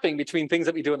find a mapping between things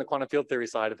that we do on the quantum field theory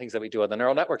side and things that we do on the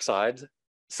neural network side,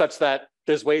 such that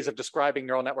there's ways of describing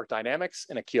neural network dynamics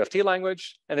in a QFT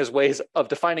language, and there's ways of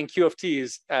defining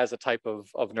QFTs as a type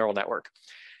of neural network.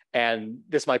 And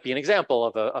this might be an example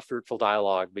of a fruitful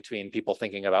dialogue between people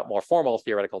thinking about more formal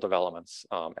theoretical developments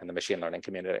and the machine learning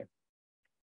community.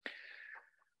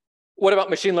 What about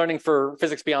machine learning for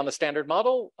physics beyond the standard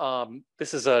model?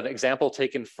 This is an example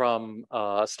taken from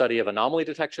a study of anomaly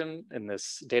detection in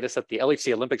this data set, the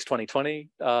LHC Olympics 2020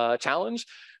 challenge,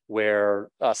 where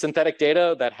synthetic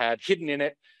data that had hidden in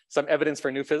it some evidence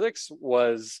for new physics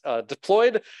was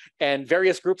deployed, and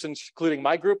various groups, including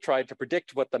my group, tried to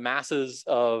predict what the masses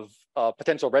of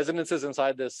potential resonances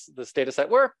inside this data set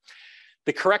were.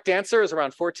 The correct answer is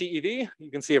around 4 TeV.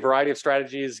 You can see a variety of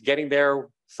strategies getting there,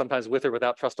 sometimes with or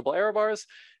without trustable error bars.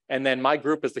 And then my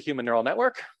group is the human neural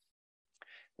network,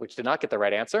 which did not get the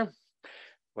right answer,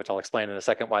 which I'll explain in a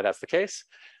second why that's the case.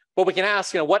 But we can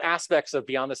ask, what aspects of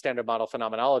beyond the standard model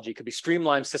phenomenology could be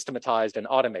streamlined, systematized, and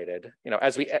automated?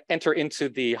 As we enter into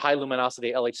the high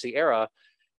luminosity LHC era,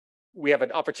 we have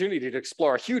an opportunity to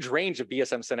explore a huge range of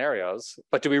BSM scenarios,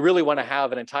 but do we really want to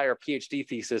have an entire PhD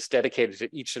thesis dedicated to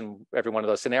each and every one of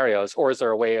those scenarios? Or is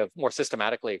there a way of more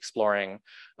systematically exploring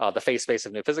the phase space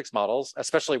of new physics models,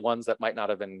 especially ones that might not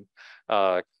have been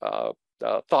thought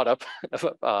up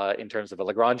in terms of a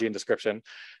Lagrangian description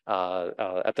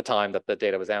at the time that the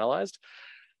data was analyzed?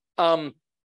 And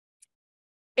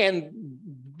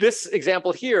this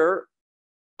example here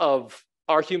of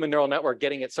our human neural network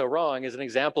getting it so wrong is an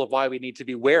example of why we need to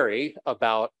be wary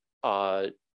about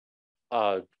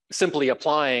simply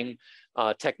applying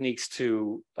techniques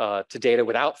to data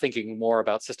without thinking more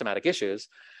about systematic issues.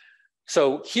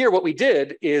 So here what we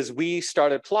did is we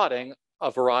started plotting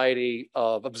a variety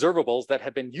of observables that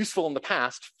had been useful in the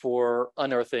past for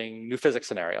unearthing new physics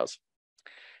scenarios.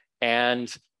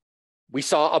 And we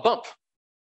saw a bump,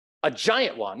 a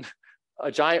giant one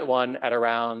at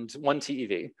around 1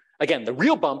 TeV. Again, the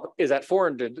real bump is at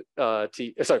 4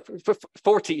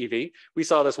 TeV. We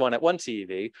saw this one at 1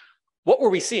 TeV. What were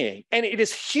we seeing? And it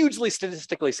is hugely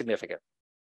statistically significant.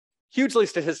 Hugely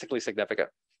statistically significant.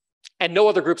 And no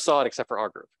other group saw it except for our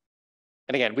group.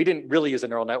 And again, we didn't really use a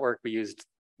neural network. We used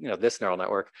this neural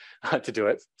network to do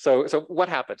it. So what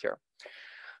happened here?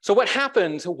 So what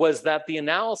happened was that the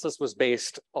analysis was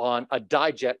based on a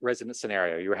dijet resonance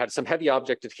scenario. You had some heavy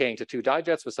object decaying to 2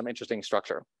 dijets with some interesting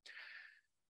structure.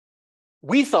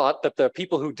 We thought that the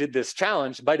people who did this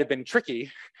challenge might have been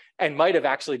tricky and might have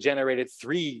actually generated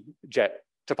 3 jet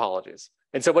topologies.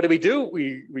 And so what did we do?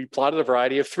 We plotted a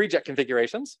variety of 3 jet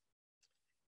configurations,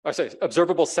 or sorry,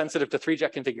 observable sensitive to 3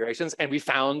 jet configurations, and we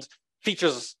found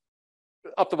features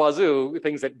up the wazoo,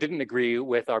 things that didn't agree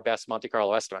with our best Monte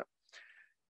Carlo estimate.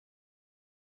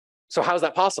 So how's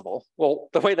that possible? Well,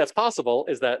 the way that's possible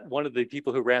is that one of the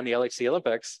people who ran the LHC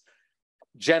Olympics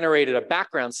generated a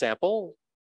background sample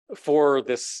for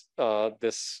this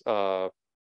data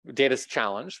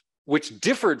challenge, which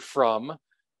differed from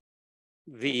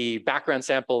the background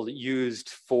sample used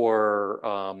for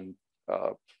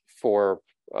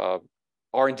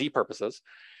R&D purposes.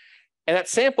 And that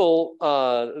sample,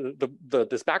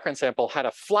 this background sample had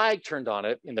a flag turned on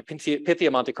it in the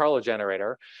Pythia Monte Carlo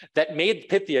generator that made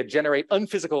Pythia generate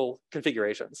unphysical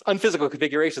configurations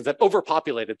that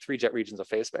overpopulated 3 jet regions of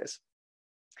phase space.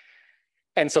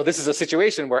 And so this is a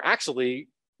situation where actually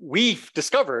we've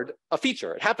discovered a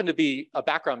feature. It happened to be a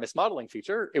background mismodeling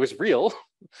feature. It was real,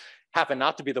 happened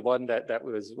not to be the one that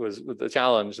was the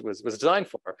challenge was designed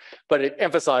for. But it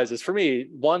emphasizes for me,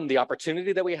 one, the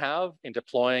opportunity that we have in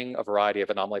deploying a variety of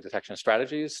anomaly detection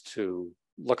strategies to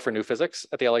look for new physics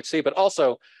at the LHC, but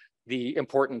also the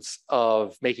importance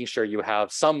of making sure you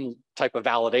have some type of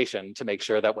validation to make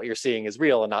sure that what you're seeing is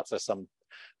real and not just some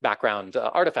background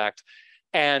artifact.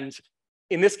 And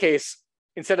in this case,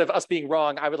 instead of us being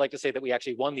wrong, I would like to say that we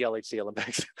actually won the LHC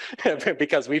Olympics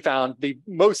because we found the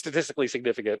most statistically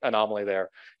significant anomaly there.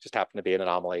 Just happened to be an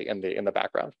anomaly in the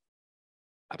background.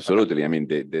 Absolutely. I mean,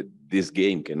 this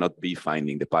game cannot be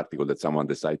finding the particle that someone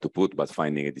decided to put, but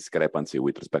finding a discrepancy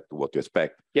with respect to what you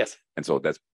expect. Yes. And so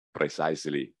that's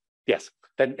precisely. Yes.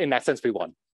 Then in that sense, we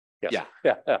won. Yes. Yeah.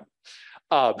 Yeah.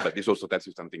 But this also tells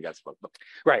you something else. But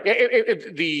right.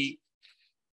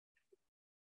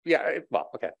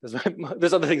 Well, okay.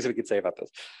 There's other things we could say about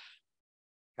this.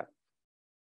 Okay.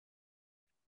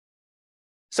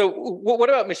 So what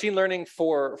about machine learning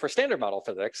for standard model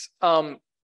physics? And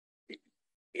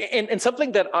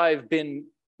something that I've been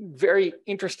very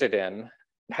interested in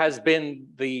has been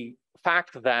the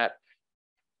fact that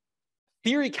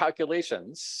theory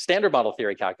calculations, standard model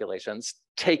theory calculations,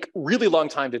 take really long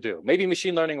time to do. Maybe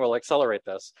machine learning will accelerate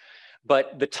this,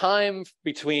 but the time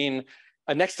between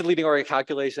a next to leading order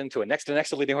calculation to a next to next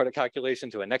to leading order calculation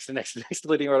to a next to next to next to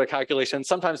leading order calculation,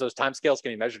 sometimes those timescales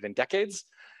can be measured in decades.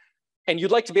 And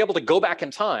you'd like to be able to go back in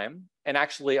time and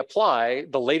actually apply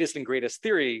the latest and greatest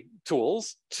theory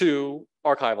tools to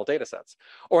archival data sets.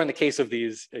 Or in the case of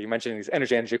these, you mentioned these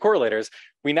energy-energy correlators,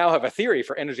 we now have a theory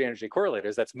for energy-energy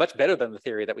correlators that's much better than the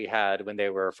theory that we had when they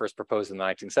were first proposed in the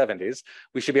 1970s.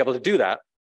 We should be able to do that.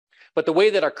 But the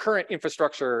way that our current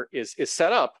infrastructure is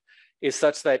set up is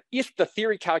such that if the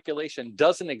theory calculation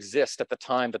doesn't exist at the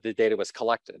time that the data was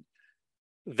collected,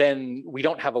 then we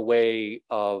don't have a way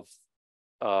of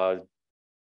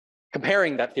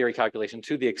comparing that theory calculation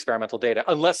to the experimental data,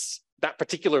 unless that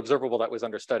particular observable that was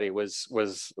under study was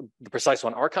the precise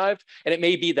one archived. And it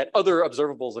may be that other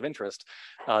observables of interest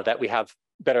that we have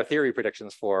better theory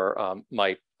predictions for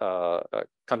might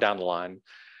come down the line.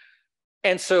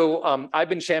 And so I've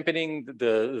been championing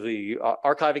the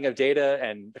archiving of data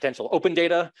and potential open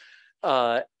data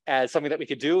as something that we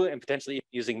could do, and potentially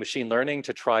using machine learning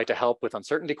to try to help with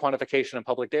uncertainty quantification in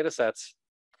public data sets.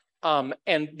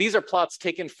 And these are plots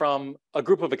taken from a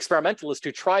group of experimentalists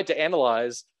who tried to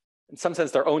analyze, in some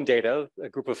sense, their own data. A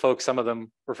group of folks, some of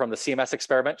them were from the CMS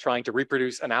experiment, trying to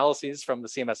reproduce analyses from the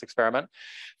CMS experiment,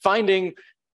 finding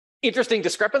interesting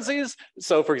discrepancies.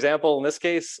 So for example, in this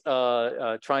case,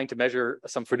 trying to measure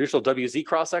some fiducial WZ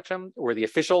cross-section, where the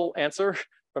official answer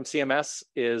from CMS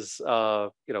is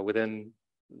within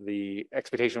the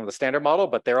expectation of the standard model,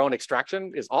 but their own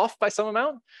extraction is off by some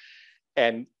amount.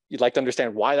 And you'd like to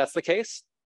understand why that's the case.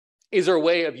 Is there a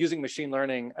way of using machine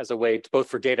learning as a way to both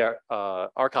for data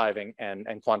archiving and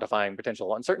quantifying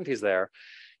potential uncertainties there,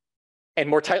 and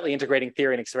more tightly integrating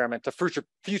theory and experiment to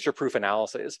future-proof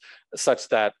analyses, such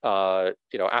that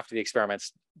after the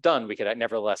experiment's done, we could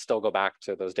nevertheless still go back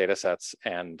to those data sets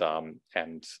and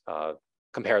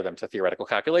compare them to theoretical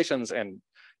calculations, and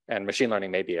machine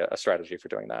learning may be a strategy for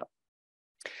doing that.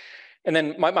 And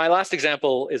then my last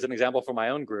example is an example from my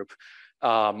own group,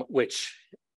 which,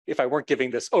 if I weren't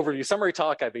giving this overview summary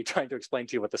talk, I'd be trying to explain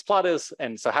to you what this plot is.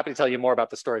 And so happy to tell you more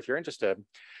about the story if you're interested.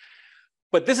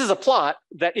 But this is a plot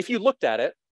that if you looked at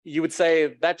it, you would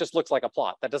say that just looks like a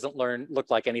plot. That doesn't look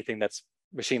like anything that's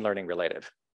machine learning related.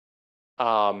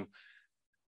 But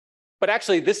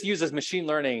actually, this uses machine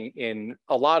learning in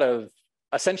a lot of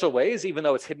essential ways, even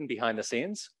though it's hidden behind the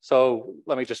scenes. So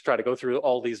let me just try to go through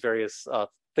all these various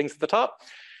things at the top.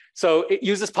 So it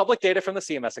uses public data from the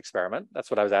CMS experiment. That's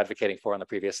what I was advocating for on the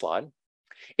previous slide.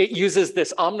 It uses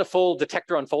this omnifold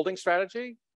detector unfolding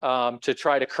strategy to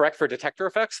try to correct for detector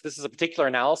effects. This is a particular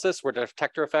analysis where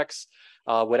detector effects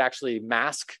would actually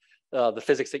mask the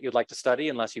physics that you'd like to study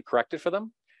unless you corrected for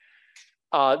them.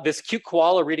 This cute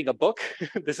koala reading a book.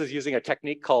 This is using a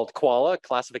technique called koala,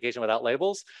 classification without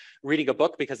labels. Reading a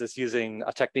book because it's using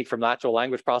a technique from natural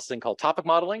language processing called topic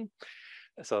modeling.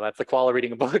 So that's the koala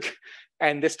reading a book.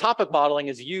 And this topic modeling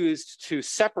is used to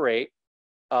separate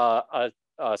a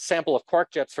sample of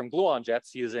quark jets from gluon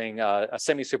jets using a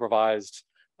semi-supervised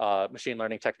machine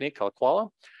learning technique called koala.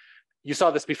 You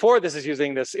saw this before. This is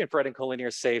using this infrared and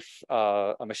collinear safe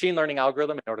machine learning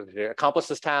algorithm in order to accomplish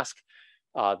this task.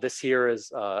 This here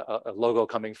is a logo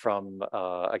coming from,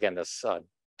 again, this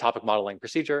topic modeling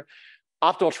procedure.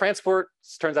 Optimal transport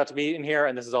turns out to be in here,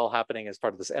 and this is all happening as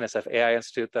part of this NSF AI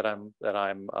Institute that I'm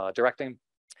directing.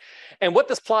 And what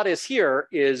this plot is here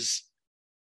is,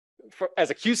 as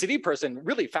a QCD person,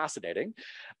 really fascinating.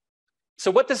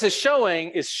 So what this is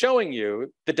showing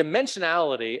you the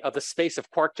dimensionality of the space of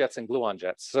quark jets and gluon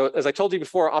jets. So as I told you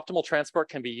before, optimal transport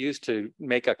can be used to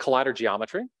make a collider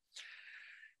geometry.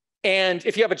 And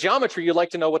if you have a geometry, you'd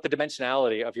like to know what the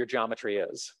dimensionality of your geometry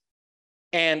is.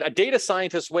 And a data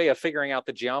scientist's way of figuring out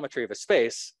the geometry of a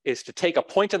space is to take a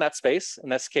point in that space. In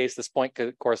this case, this point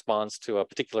corresponds to a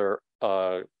particular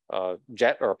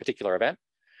jet or a particular event.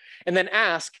 And then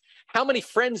ask, how many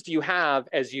friends do you have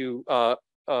as you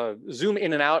zoom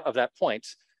in and out of that point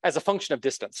as a function of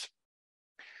distance?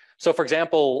 So for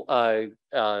example,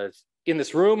 in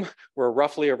this room, we're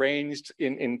roughly arranged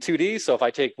in 2D. So if I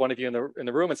take one of you in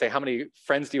the room and say, how many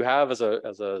friends do you have as a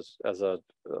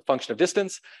function of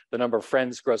distance? The number of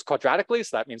friends grows quadratically.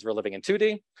 So that means we're living in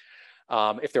 2D.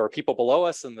 If there were people below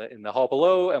us in the hall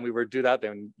below and we were to do that,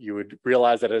 then you would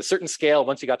realize that at a certain scale,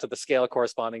 once you got to the scale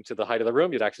corresponding to the height of the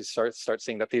room, you'd actually start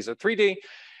seeing that these are 3D.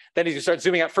 Then as you start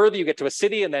zooming out further, you get to a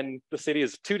city, and then the city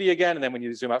is 2D again. And then when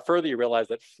you zoom out further, you realize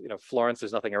that Florence,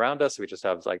 there's nothing around us. We just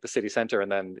have like the city center,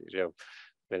 and then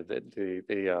the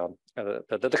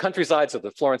countryside. So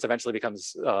the Florence eventually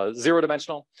becomes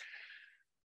 0-dimensional.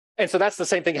 And so that's the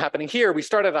same thing happening here. We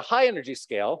start at a high energy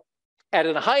scale. At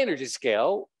a high energy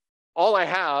scale, all I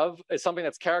have is something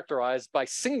that's characterized by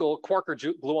single quark or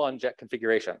gluon jet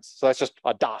configurations. So that's just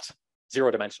a dot,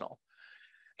 0-dimensional.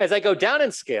 As I go down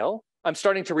in scale, I'm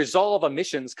starting to resolve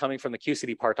emissions coming from the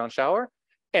QCD parton shower,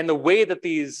 and the way that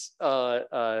these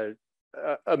the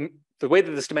way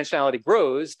that this dimensionality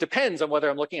grows depends on whether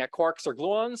I'm looking at quarks or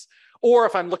gluons, or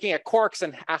if I'm looking at quarks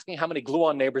and asking how many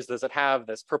gluon neighbors does it have.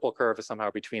 This purple curve is somehow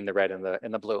between the red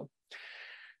and the blue.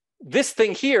 This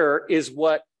thing here is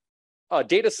what a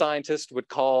data scientist would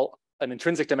call an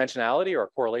intrinsic dimensionality or a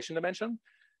correlation dimension.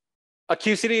 A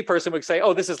QCD person would say,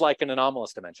 oh, this is like an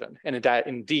anomalous dimension. And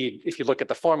indeed, if you look at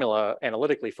the formula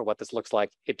analytically for what this looks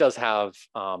like, it does have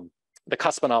the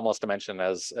cusp anomalous dimension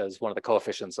as one of the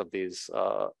coefficients of these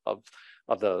of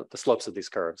the slopes of these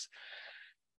curves.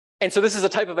 And so this is a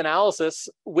type of analysis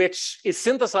which is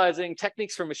synthesizing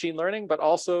techniques from machine learning, but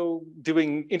also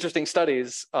doing interesting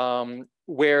studies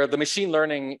where the machine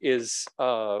learning is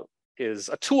a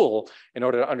tool in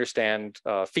order to understand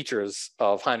features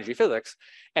of high energy physics.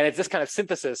 And it's this kind of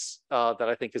synthesis that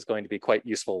I think is going to be quite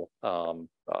useful to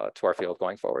our field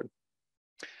going forward.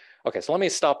 Okay, so let me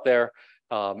stop there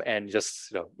and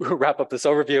just wrap up this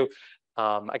overview.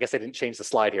 I guess I didn't change the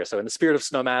slide here. So in the spirit of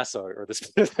Snowmass or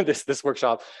this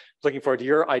workshop, looking forward to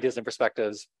your ideas and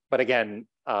perspectives. But again,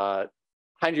 high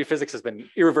energy physics has been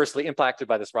irreversibly impacted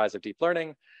by this rise of deep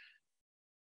learning.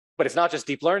 But it's not just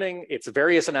deep learning, it's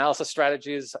various analysis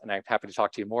strategies. And I'm happy to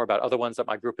talk to you more about other ones that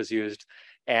my group has used.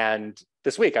 And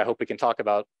this week, I hope we can talk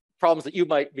about problems that you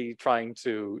might be trying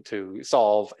to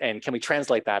solve, and can we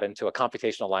translate that into a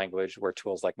computational language where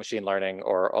tools like machine learning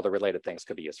or other related things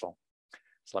could be useful.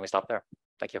 So let me stop there.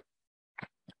 Thank you.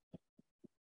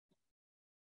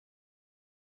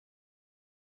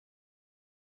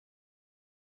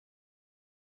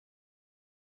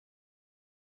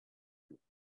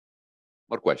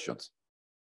 More questions?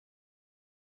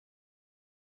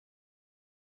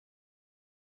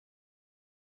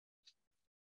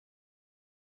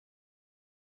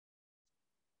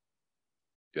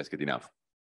 You asked it enough.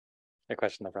 A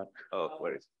question in the front. Oh,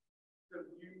 where is it?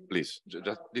 Please,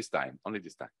 just this time, only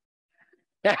this time.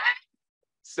 Yeah.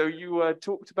 So you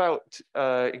talked about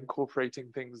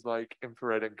incorporating things like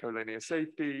infrared and collinear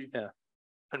safety,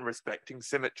 and respecting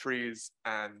symmetries,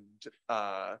 and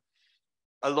a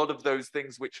lot of those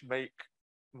things which make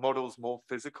models more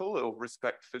physical or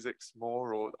respect physics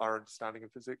more, or our understanding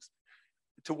of physics.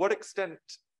 To what extent,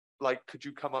 like, could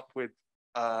you come up with,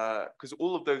 because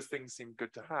all of those things seem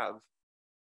good to have,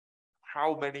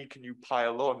 how many can you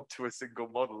pile on to a single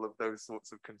model of those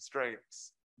sorts of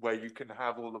constraints where you can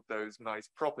have all of those nice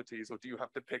properties, or do you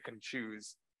have to pick and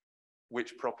choose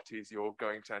which properties you're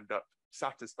going to end up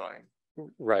satisfying?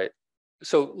 Right.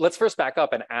 So let's first back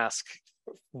up and ask,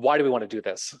 why do we want to do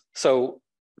this? So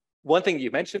one thing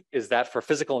you mentioned is that for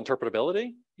physical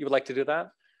interpretability, you would like to do that.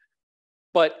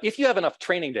 But if you have enough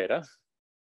training data,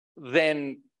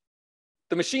 then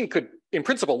the machine could, in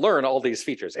principle, learn all these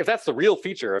features. If that's the real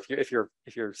feature, if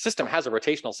your system has a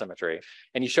rotational symmetry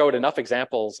and you show it enough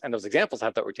examples, and those examples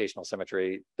have that rotational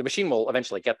symmetry, the machine will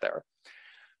eventually get there.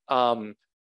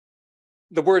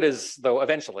 The word is, though,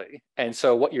 eventually. And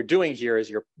so what you're doing here is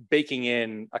you're baking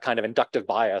in a kind of inductive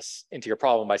bias into your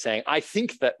problem by saying, I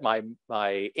think that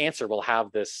my answer will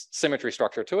have this symmetry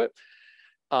structure to it.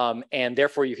 And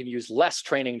therefore, you can use less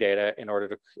training data in order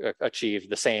to achieve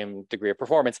the same degree of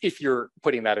performance if you're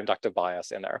putting that inductive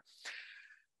bias in there.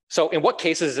 So in what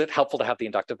cases is it helpful to have the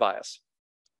inductive bias?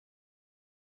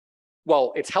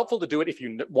 Well, it's helpful to do it if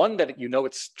that you know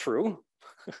it's true,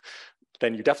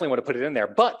 then you definitely want to put it in there.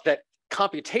 But that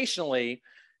computationally,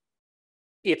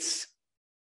 it's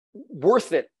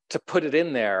worth it to put it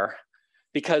in there,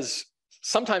 because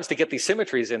sometimes to get these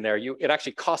symmetries in there, it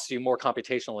actually costs you more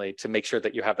computationally to make sure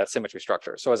that you have that symmetry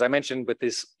structure. So as I mentioned with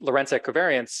this Lorentz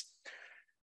covariance,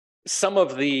 some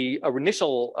of the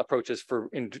initial approaches for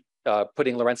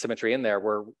putting Lorentz symmetry in there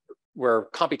were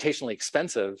computationally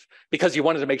expensive because you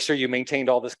wanted to make sure you maintained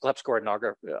all this Kleps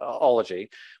coordinatology.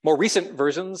 More recent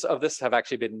versions of this have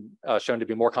actually been shown to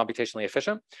be more computationally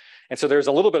efficient. And so there's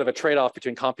a little bit of a trade-off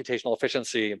between computational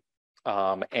efficiency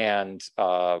and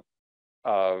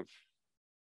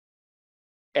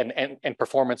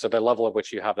performance, or the level at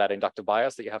which you have that inductive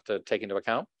bias that you have to take into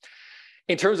account.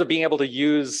 In terms of being able to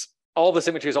use all the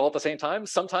symmetries all at the same time,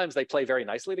 sometimes they play very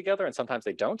nicely together and sometimes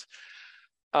they don't.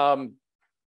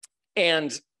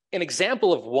 And an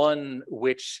example of one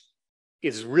which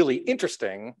is really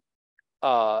interesting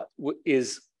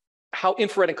is how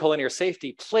infrared and collinear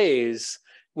safety plays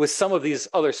with some of these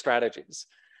other strategies.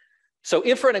 So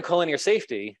infrared and collinear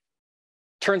safety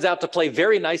turns out to play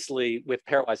very nicely with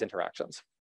pairwise interactions.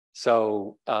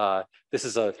 So this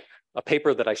is a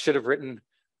paper that I should have written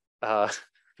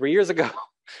 3 years ago,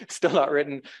 still not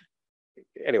written.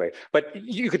 Anyway, but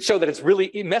you could show that it's really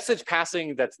message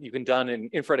passing that you can done in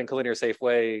infrared and collinear safe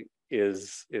way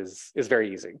is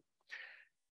very easy.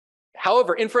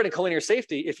 However, infrared and collinear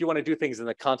safety, if you want to do things in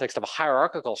the context of a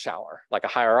hierarchical shower, like a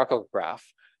hierarchical graph,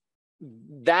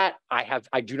 that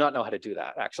I do not know how to do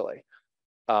that actually.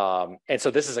 And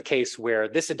so this is a case where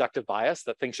this inductive bias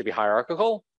that things should be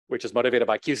hierarchical, which is motivated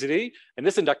by QCD, and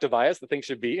this inductive bias that things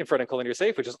should be infrared and collinear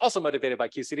safe, which is also motivated by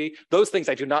QCD. Those things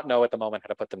I do not know at the moment how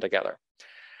to put them together.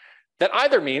 That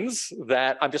either means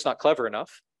that I'm just not clever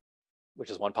enough, which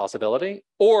is one possibility,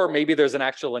 or maybe there's an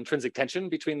actual intrinsic tension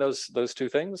between those two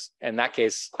things. In that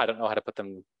case, I don't know how to put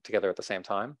them together at the same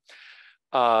time.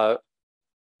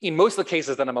 In most of the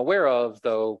cases that I'm aware of,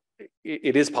 though,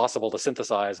 it is possible to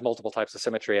synthesize multiple types of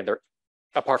symmetry, and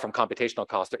apart from computational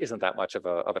cost, there isn't that much of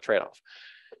a trade-off.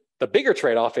 The bigger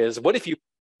trade-off is, what if you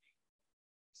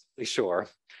are sure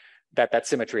that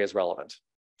symmetry is relevant?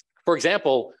 For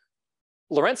example,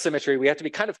 Lorentz symmetry, we have to be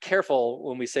kind of careful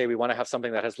when we say we want to have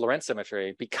something that has Lorentz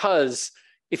symmetry, because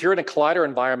if you're in a collider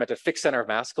environment at fixed center of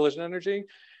mass collision energy,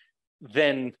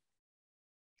 then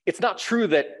it's not true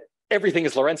that everything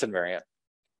is Lorentz invariant.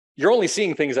 You're only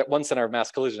seeing things at one center of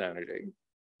mass collision energy.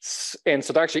 And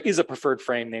so there actually is a preferred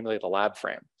frame, namely the lab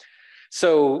frame.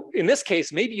 So in this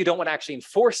case, maybe you don't want to actually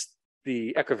enforce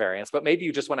the equivariance, but maybe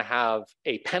you just want to have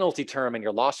a penalty term in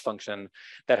your loss function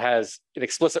that has an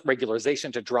explicit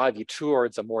regularization to drive you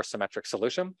towards a more symmetric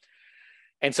solution.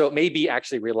 And so it may be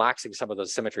actually relaxing some of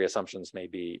those symmetry assumptions may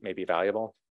be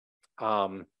valuable. I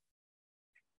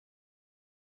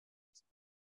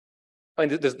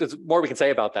mean, there's more we can say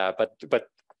about that, but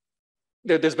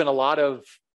there's been a lot of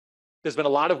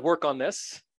work on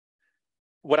this.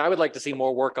 What I would like to see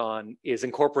more work on is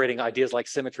incorporating ideas like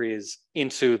symmetries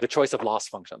into the choice of loss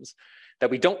functions,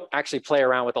 that we don't actually play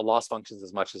around with the loss functions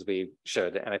as much as we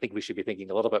should. And I think we should be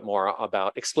thinking a little bit more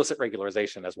about explicit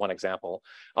regularization as one example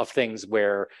of things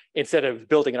where instead of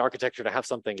building an architecture to have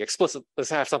something explicit, let's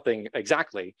have something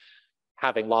exactly,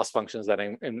 having loss functions that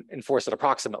enforce it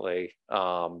approximately,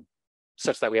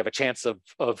 such that we have a chance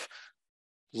of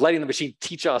letting the machine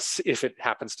teach us if it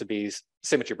happens to be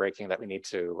symmetry breaking that we need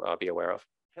to be aware of.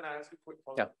 Can I ask a quick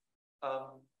follow-up?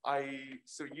 Yeah.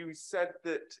 So you said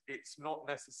that it's not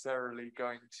necessarily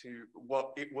going to,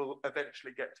 well, it will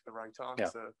eventually get to the right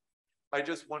answer. Yeah. I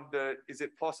just wonder, is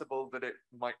it possible that it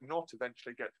might not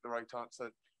eventually get to the right answer,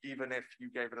 even if you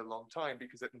gave it a long time,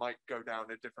 because it might go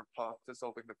down a different path to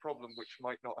solving the problem, which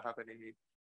might not have any,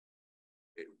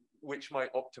 which might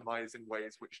optimize in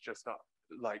ways which just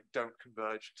like don't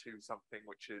converge to something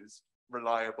which is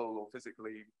reliable or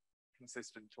physically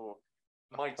consistent? Or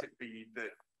might it be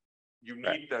that you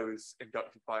need those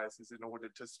inductive biases in order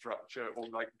to structure or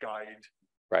like guide?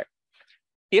 Right.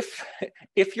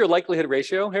 If your likelihood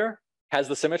ratio here has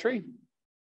the symmetry,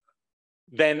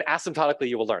 then asymptotically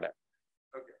you will learn it.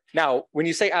 Okay. Now, when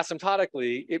you say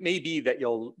asymptotically, it may be that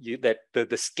that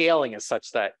the scaling is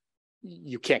such that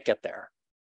you can't get there.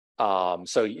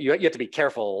 So you have to be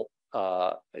careful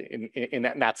in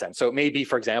that sense. So it may be,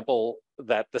 for example,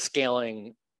 that the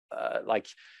scaling, like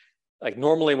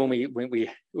normally when we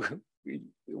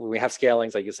have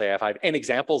scalings, like you say, if I have n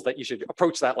examples, that you should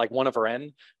approach that like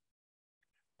 1/n.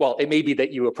 Well, it may be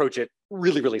that you approach it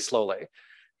really, really slowly,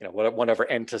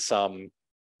 1/n to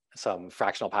some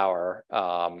fractional power,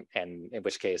 and in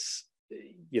which case,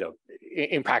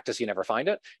 in practice, you never find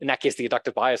it. In that case, the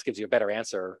inductive bias gives you a better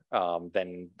answer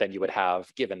than you would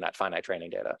have given that finite training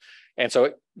data. And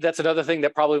so that's another thing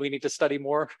that probably we need to study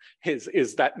more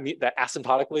is that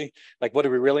asymptotically, like what do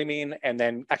we really mean? And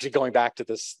then actually going back to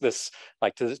this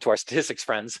like to our statistics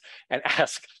friends and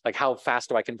ask like, how fast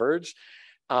do I converge?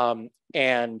 I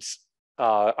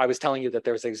was telling you that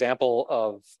there's an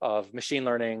example of machine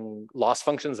learning loss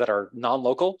functions that are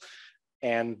non-local.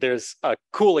 And there's a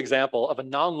cool example of a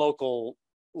non-local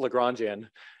Lagrangian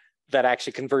that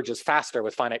actually converges faster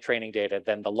with finite training data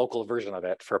than the local version of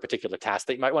it for a particular task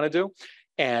that you might want to do.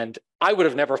 And I would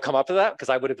have never come up with that because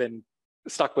I would have been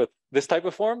stuck with this type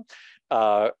of form.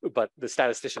 But the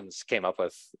statisticians came up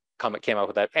with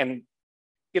that. And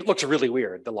it looks really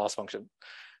weird, the loss function,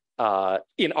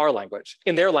 in our language.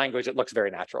 In their language, it looks very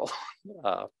natural.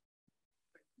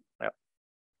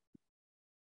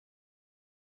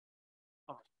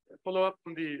 Follow up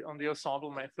on the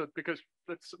ensemble method, because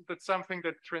that's something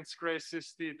that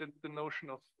transgresses the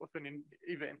notion of an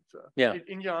event. Yeah.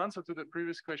 In your answer to the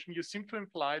previous question, you seem to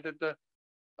imply that the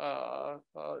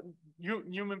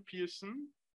Newman-Pearson,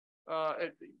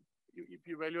 if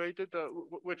you evaluate it,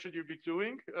 what should you be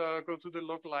doing? Go to the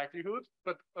log likelihood,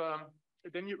 but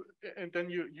then you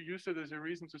use it as a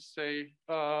reason to say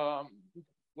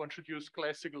one should use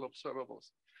classical observables.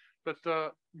 But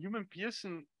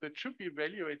Newman-Pearson, that should be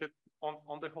evaluated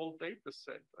on the whole data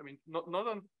set. I mean, not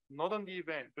on the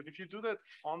event, but if you do that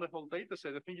on the whole data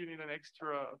set, I think you need an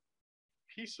extra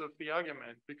piece of the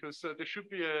argument, because there should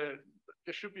be a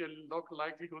log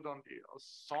likelihood on the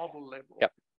ensemble level.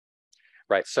 Yep.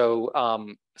 Right. So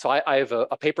I have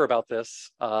a paper about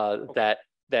this that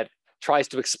tries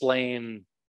to explain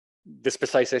this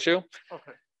precise issue.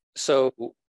 Okay. So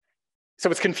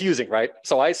it's confusing, right?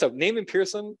 So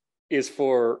Neyman-Pearson is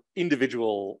for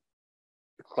individual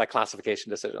like classification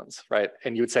decisions, right?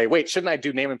 And you would say, wait, shouldn't I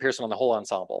do Neyman-Pearson on the whole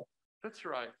ensemble? That's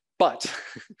right. But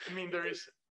I mean, there is.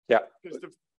 Yeah.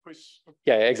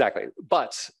 Yeah, exactly.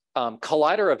 But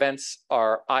collider events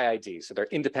are IID, so they're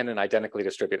independent, identically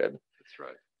distributed. That's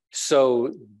right.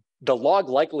 So the log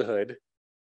likelihood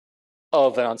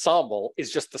of an ensemble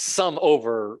is just the sum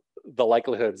over the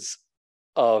likelihoods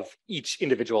of each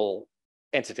individual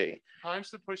entity.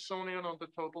 Times the Poissonian on the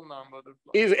total number.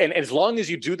 And as long as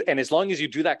you do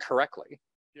that correctly,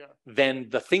 then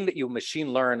the thing that you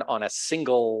machine learn on a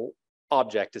single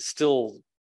object is still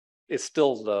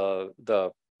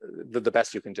the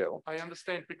best you can do. I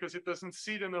understand, because it doesn't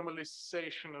see the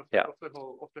normalization of the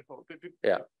whole.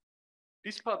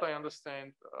 This part I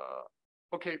understand.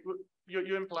 Okay,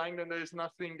 you're implying that there's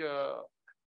nothing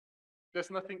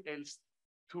else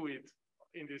to it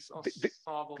in this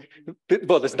ensemble.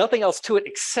 Well, there's nothing else to it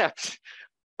except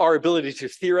our ability to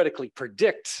theoretically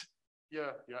predict.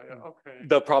 Okay.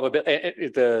 The probability,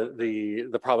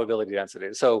 the probability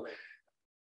density. So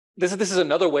this is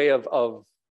another way of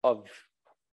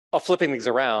flipping things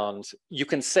around. You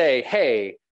can say,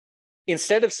 hey,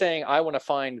 instead of saying I want to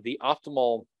find the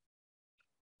optimal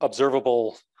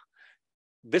observable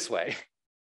this way,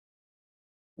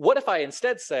 what if I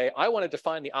instead say I want to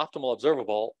define the optimal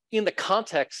observable in the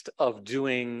context of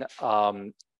doing,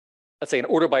 let's say, an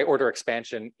order by order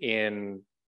expansion in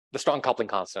the strong coupling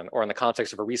constant, or in the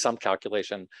context of a resummed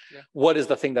calculation? What is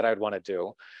the thing that I'd want to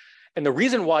do? And the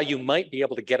reason why you might be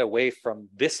able to get away from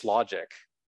this logic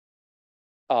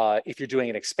if you're doing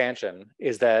an expansion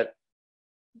is that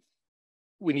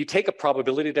when you take a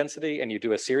probability density and you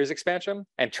do a series expansion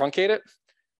and truncate it,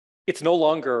 it's no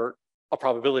longer a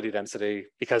probability density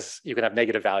because you can have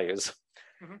negative values.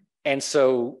 And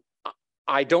so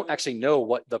I don't actually know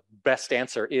what the best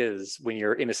answer is when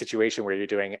you're in a situation where you're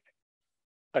doing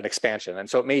an expansion. And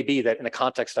so it may be that in the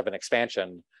context of an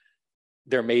expansion,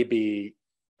 there may be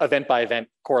event by event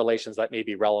correlations that may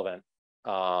be relevant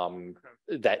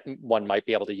that one might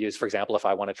be able to use. For example, if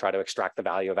I want to try to extract the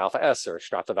value of alpha S or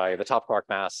extract the value of the top quark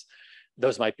mass,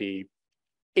 those might be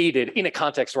aided in a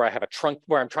context where I have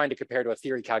where I'm trying to compare to a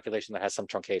theory calculation that has some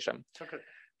truncation.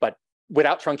 But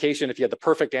without truncation, if you had the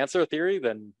perfect answer theory,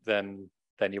 then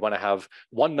you want to have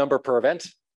one number per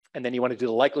event, and then you want to do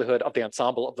the likelihood of the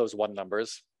ensemble of those one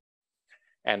numbers.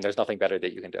 And there's nothing better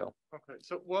that you can do. Okay,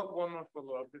 so one more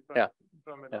follow-up.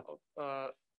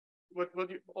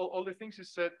 All the things you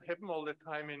said happen all the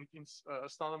time in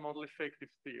standard model effective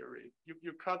theory.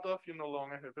 You cut off, you no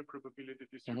longer have a probability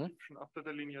distribution. After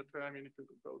the linear term, you need to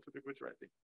go to the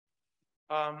quadratic.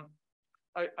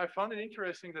 I found it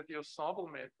interesting that the ensemble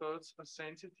methods are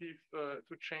sensitive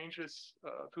to changes,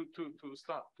 to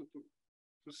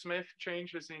Smith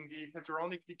changes in the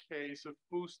hedronic decays of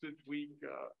boosted weak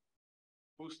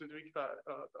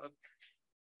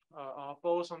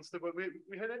bosons.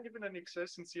 We had even an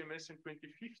excess in CMS in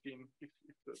 2015, if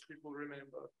the people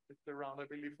remember, it's around, I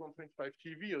believe, 1.5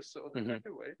 TeV or so,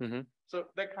 anyway.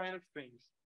 So that kind of things.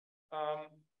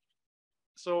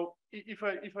 So if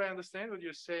I understand what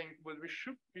you're saying, what we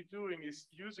should be doing is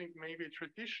using maybe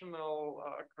traditional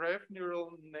graph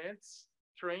neural nets,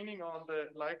 training on the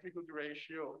likelihood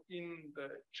ratio in the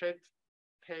chat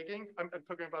tagging. I'm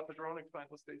talking about the hadronic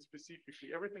final state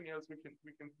specifically. Everything else we can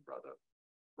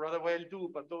rather well do,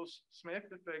 but those Smith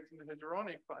effects in the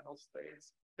hadronic final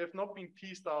states have not been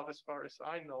teased out as far as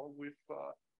I know with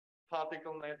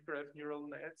particle net, graph neural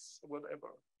nets,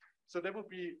 whatever. So that would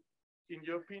be, in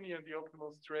your opinion, the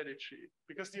optimal strategy,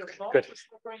 because the ensemble is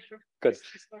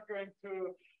not going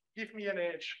to give me an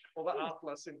edge over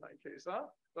Atlas in my case, huh?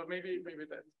 But maybe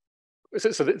that.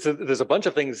 So there's a bunch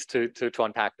of things to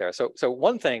unpack there. So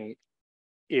one thing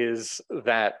is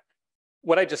that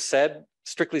what I just said,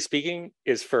 strictly speaking,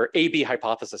 is for A/B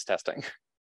hypothesis testing.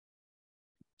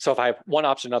 So if I have one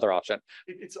option, another option.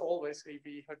 It's always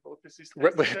A/B hypothesis.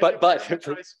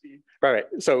 Right.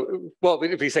 So, well,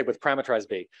 if you say with parameterized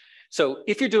B. So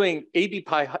if you're doing A/B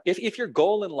pi, if your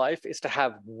goal in life is to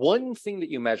have one thing that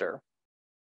you measure,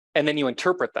 and then you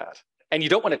interpret that, and you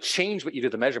don't want to change what you do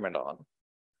the measurement on,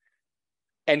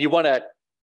 and you want to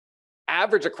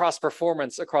average across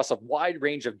performance across a wide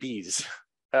range of Bs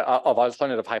of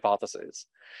alternative hypotheses,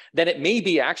 then it may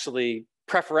be actually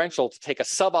preferential to take a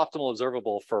suboptimal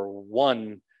observable for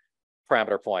one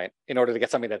parameter point in order to get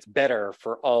something that's better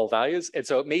for all values. And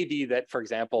so it may be that, for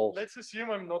example, let's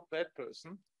assume I'm not that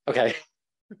person. Okay.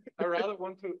 I rather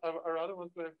want to have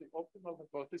the optimal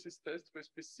hypothesis test for a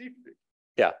specific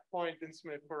point in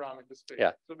Smith parameter space.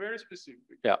 So very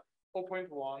specific.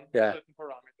 0.1 certain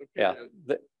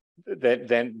parameter.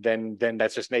 Then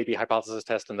that's just an A/B hypothesis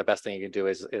test, and the best thing you can do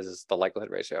is the likelihood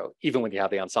ratio, even when you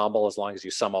have the ensemble, as long as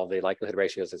you sum all the likelihood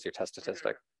ratios as your test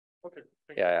statistic. Okay.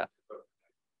 Yeah.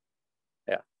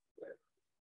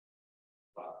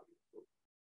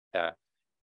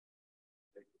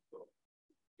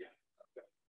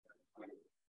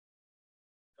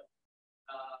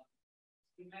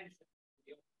 You mentioned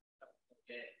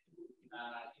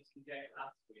using J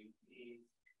clustering is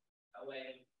a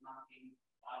way of mapping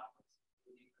particles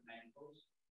to different angles.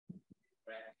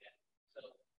 So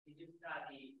did you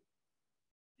study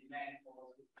the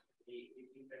manifolds, the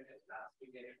different class,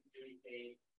 we get a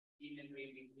symmetry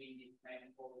between these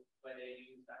manifolds, whether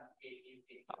you use that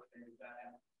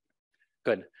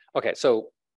Good. Okay, so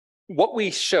what we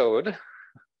showed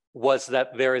was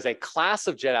that there is a class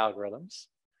of jet algorithms.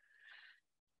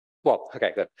 Well,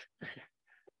 okay, good.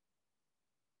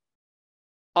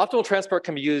 Optimal transport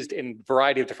can be used in a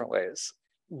variety of different ways.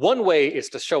 One way is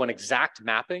to show an exact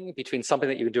mapping between something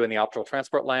that you can do in the optimal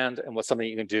transport land and what something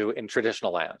you can do in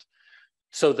traditional land.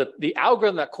 So the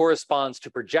algorithm that corresponds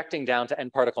to projecting down to n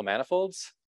particle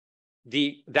manifolds,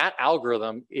 that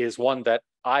algorithm is one that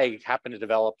I happen to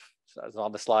develop, as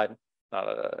on the slide,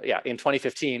 in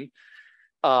 2015.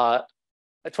 A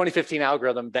 2015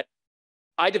 algorithm that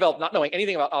I developed not knowing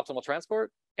anything about optimal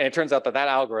transport. And it turns out that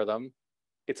algorithm,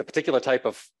 it's a particular type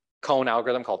of cone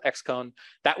algorithm called X-cone.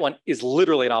 That one is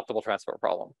literally an optimal transport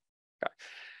problem. Okay.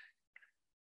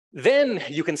 Then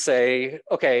you can say,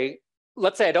 okay,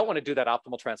 let's say I don't want to do that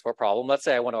optimal transport problem. Let's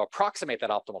say I want to approximate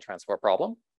that optimal transport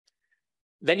problem.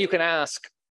 Then you can ask,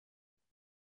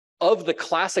 of the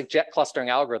classic jet clustering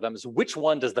algorithms, which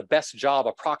one does the best job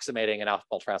approximating an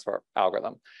optimal transport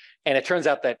algorithm? And it turns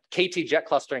out that KT jet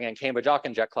clustering and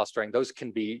Cambridge-Aachen jet clustering, those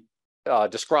can be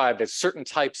described as certain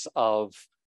types of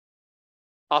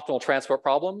optimal transport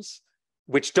problems,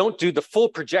 which don't do the full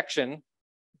projection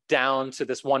down to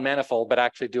this one manifold, but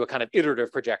actually do a kind of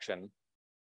iterative projection.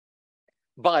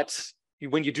 But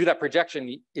when you do that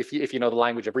projection, if you know the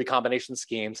language of recombination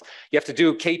schemes, you have to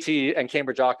do KT and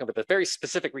Cambridge-Aachen with a very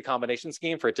specific recombination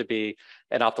scheme for it to be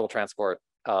an optimal transport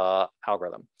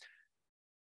algorithm,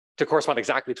 to correspond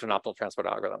exactly to an optimal transport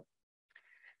algorithm.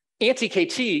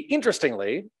 Anti-KT,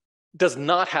 interestingly, does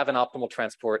not have an optimal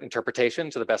transport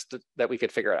interpretation to the best that we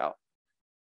could figure it out.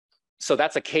 So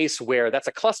that's a case where that's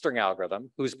a clustering algorithm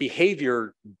whose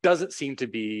behavior doesn't seem to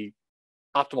be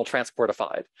optimal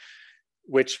transportified,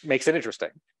 which makes it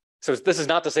interesting. So this is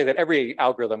not to say that every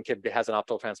algorithm has an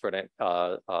optimal transport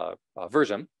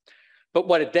version, but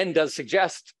what it then does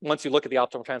suggest, once you look at the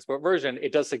optimal transport version,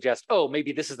 it does suggest, oh,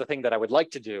 maybe this is the thing that I would like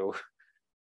to do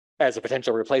as a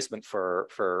potential replacement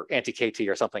for anti-KT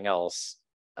or something else.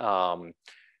 And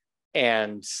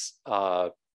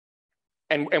we're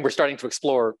starting to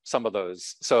explore some of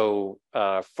those. So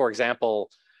for example,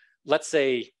 let's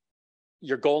say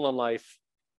your goal in life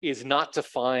is not to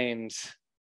find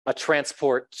a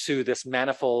transport to this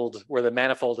manifold where the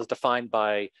manifold is defined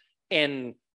by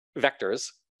n vectors,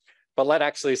 but let's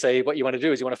actually say what you want to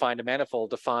do is you want to find a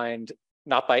manifold defined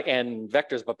not by n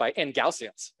vectors, but by n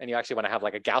Gaussians. And you actually want to have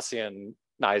like a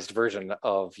Gaussianized version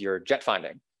of your jet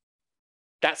finding.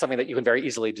 That's something that you can very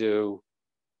easily do,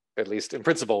 at least in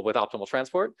principle, with optimal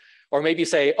transport. Or maybe you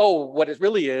say, oh, what it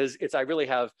really is, I really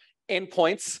have n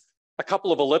points, a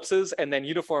couple of ellipses, and then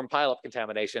uniform pileup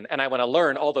contamination, and I want to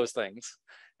learn all those things.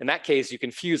 In that case, you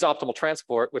can fuse optimal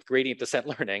transport with gradient descent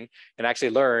learning and actually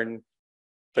learn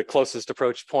the closest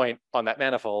approach point on that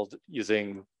manifold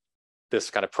using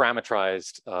this kind of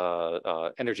parameterized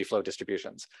energy flow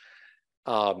distributions.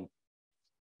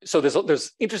 So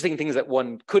there's interesting things that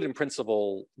one could, in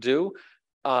principle, do.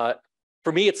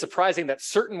 For me, it's surprising that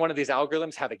certain one of these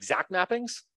algorithms have exact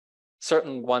mappings.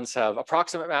 Certain ones have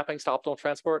approximate mappings to optimal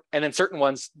transport, and then certain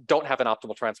ones don't have an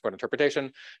optimal transport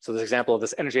interpretation. So this example of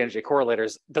this energy-energy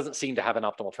correlators doesn't seem to have an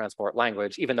optimal transport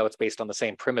language, even though it's based on the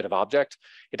same primitive object.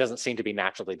 It doesn't seem to be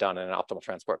naturally done in an optimal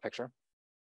transport picture.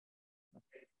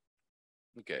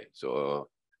 Okay, so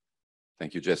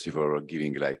thank you, Jesse, for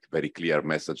giving like very clear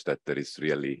message that there is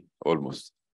really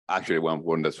almost actually one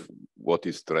wonders what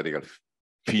is theoretical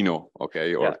Fino,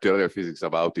 okay, or theoretical physics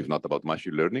about, if not about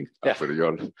machine learning. For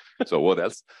your, so what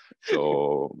else?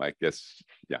 So I guess,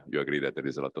 yeah, you agree that there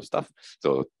is a lot of stuff.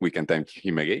 So we can thank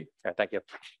him again. Thank you.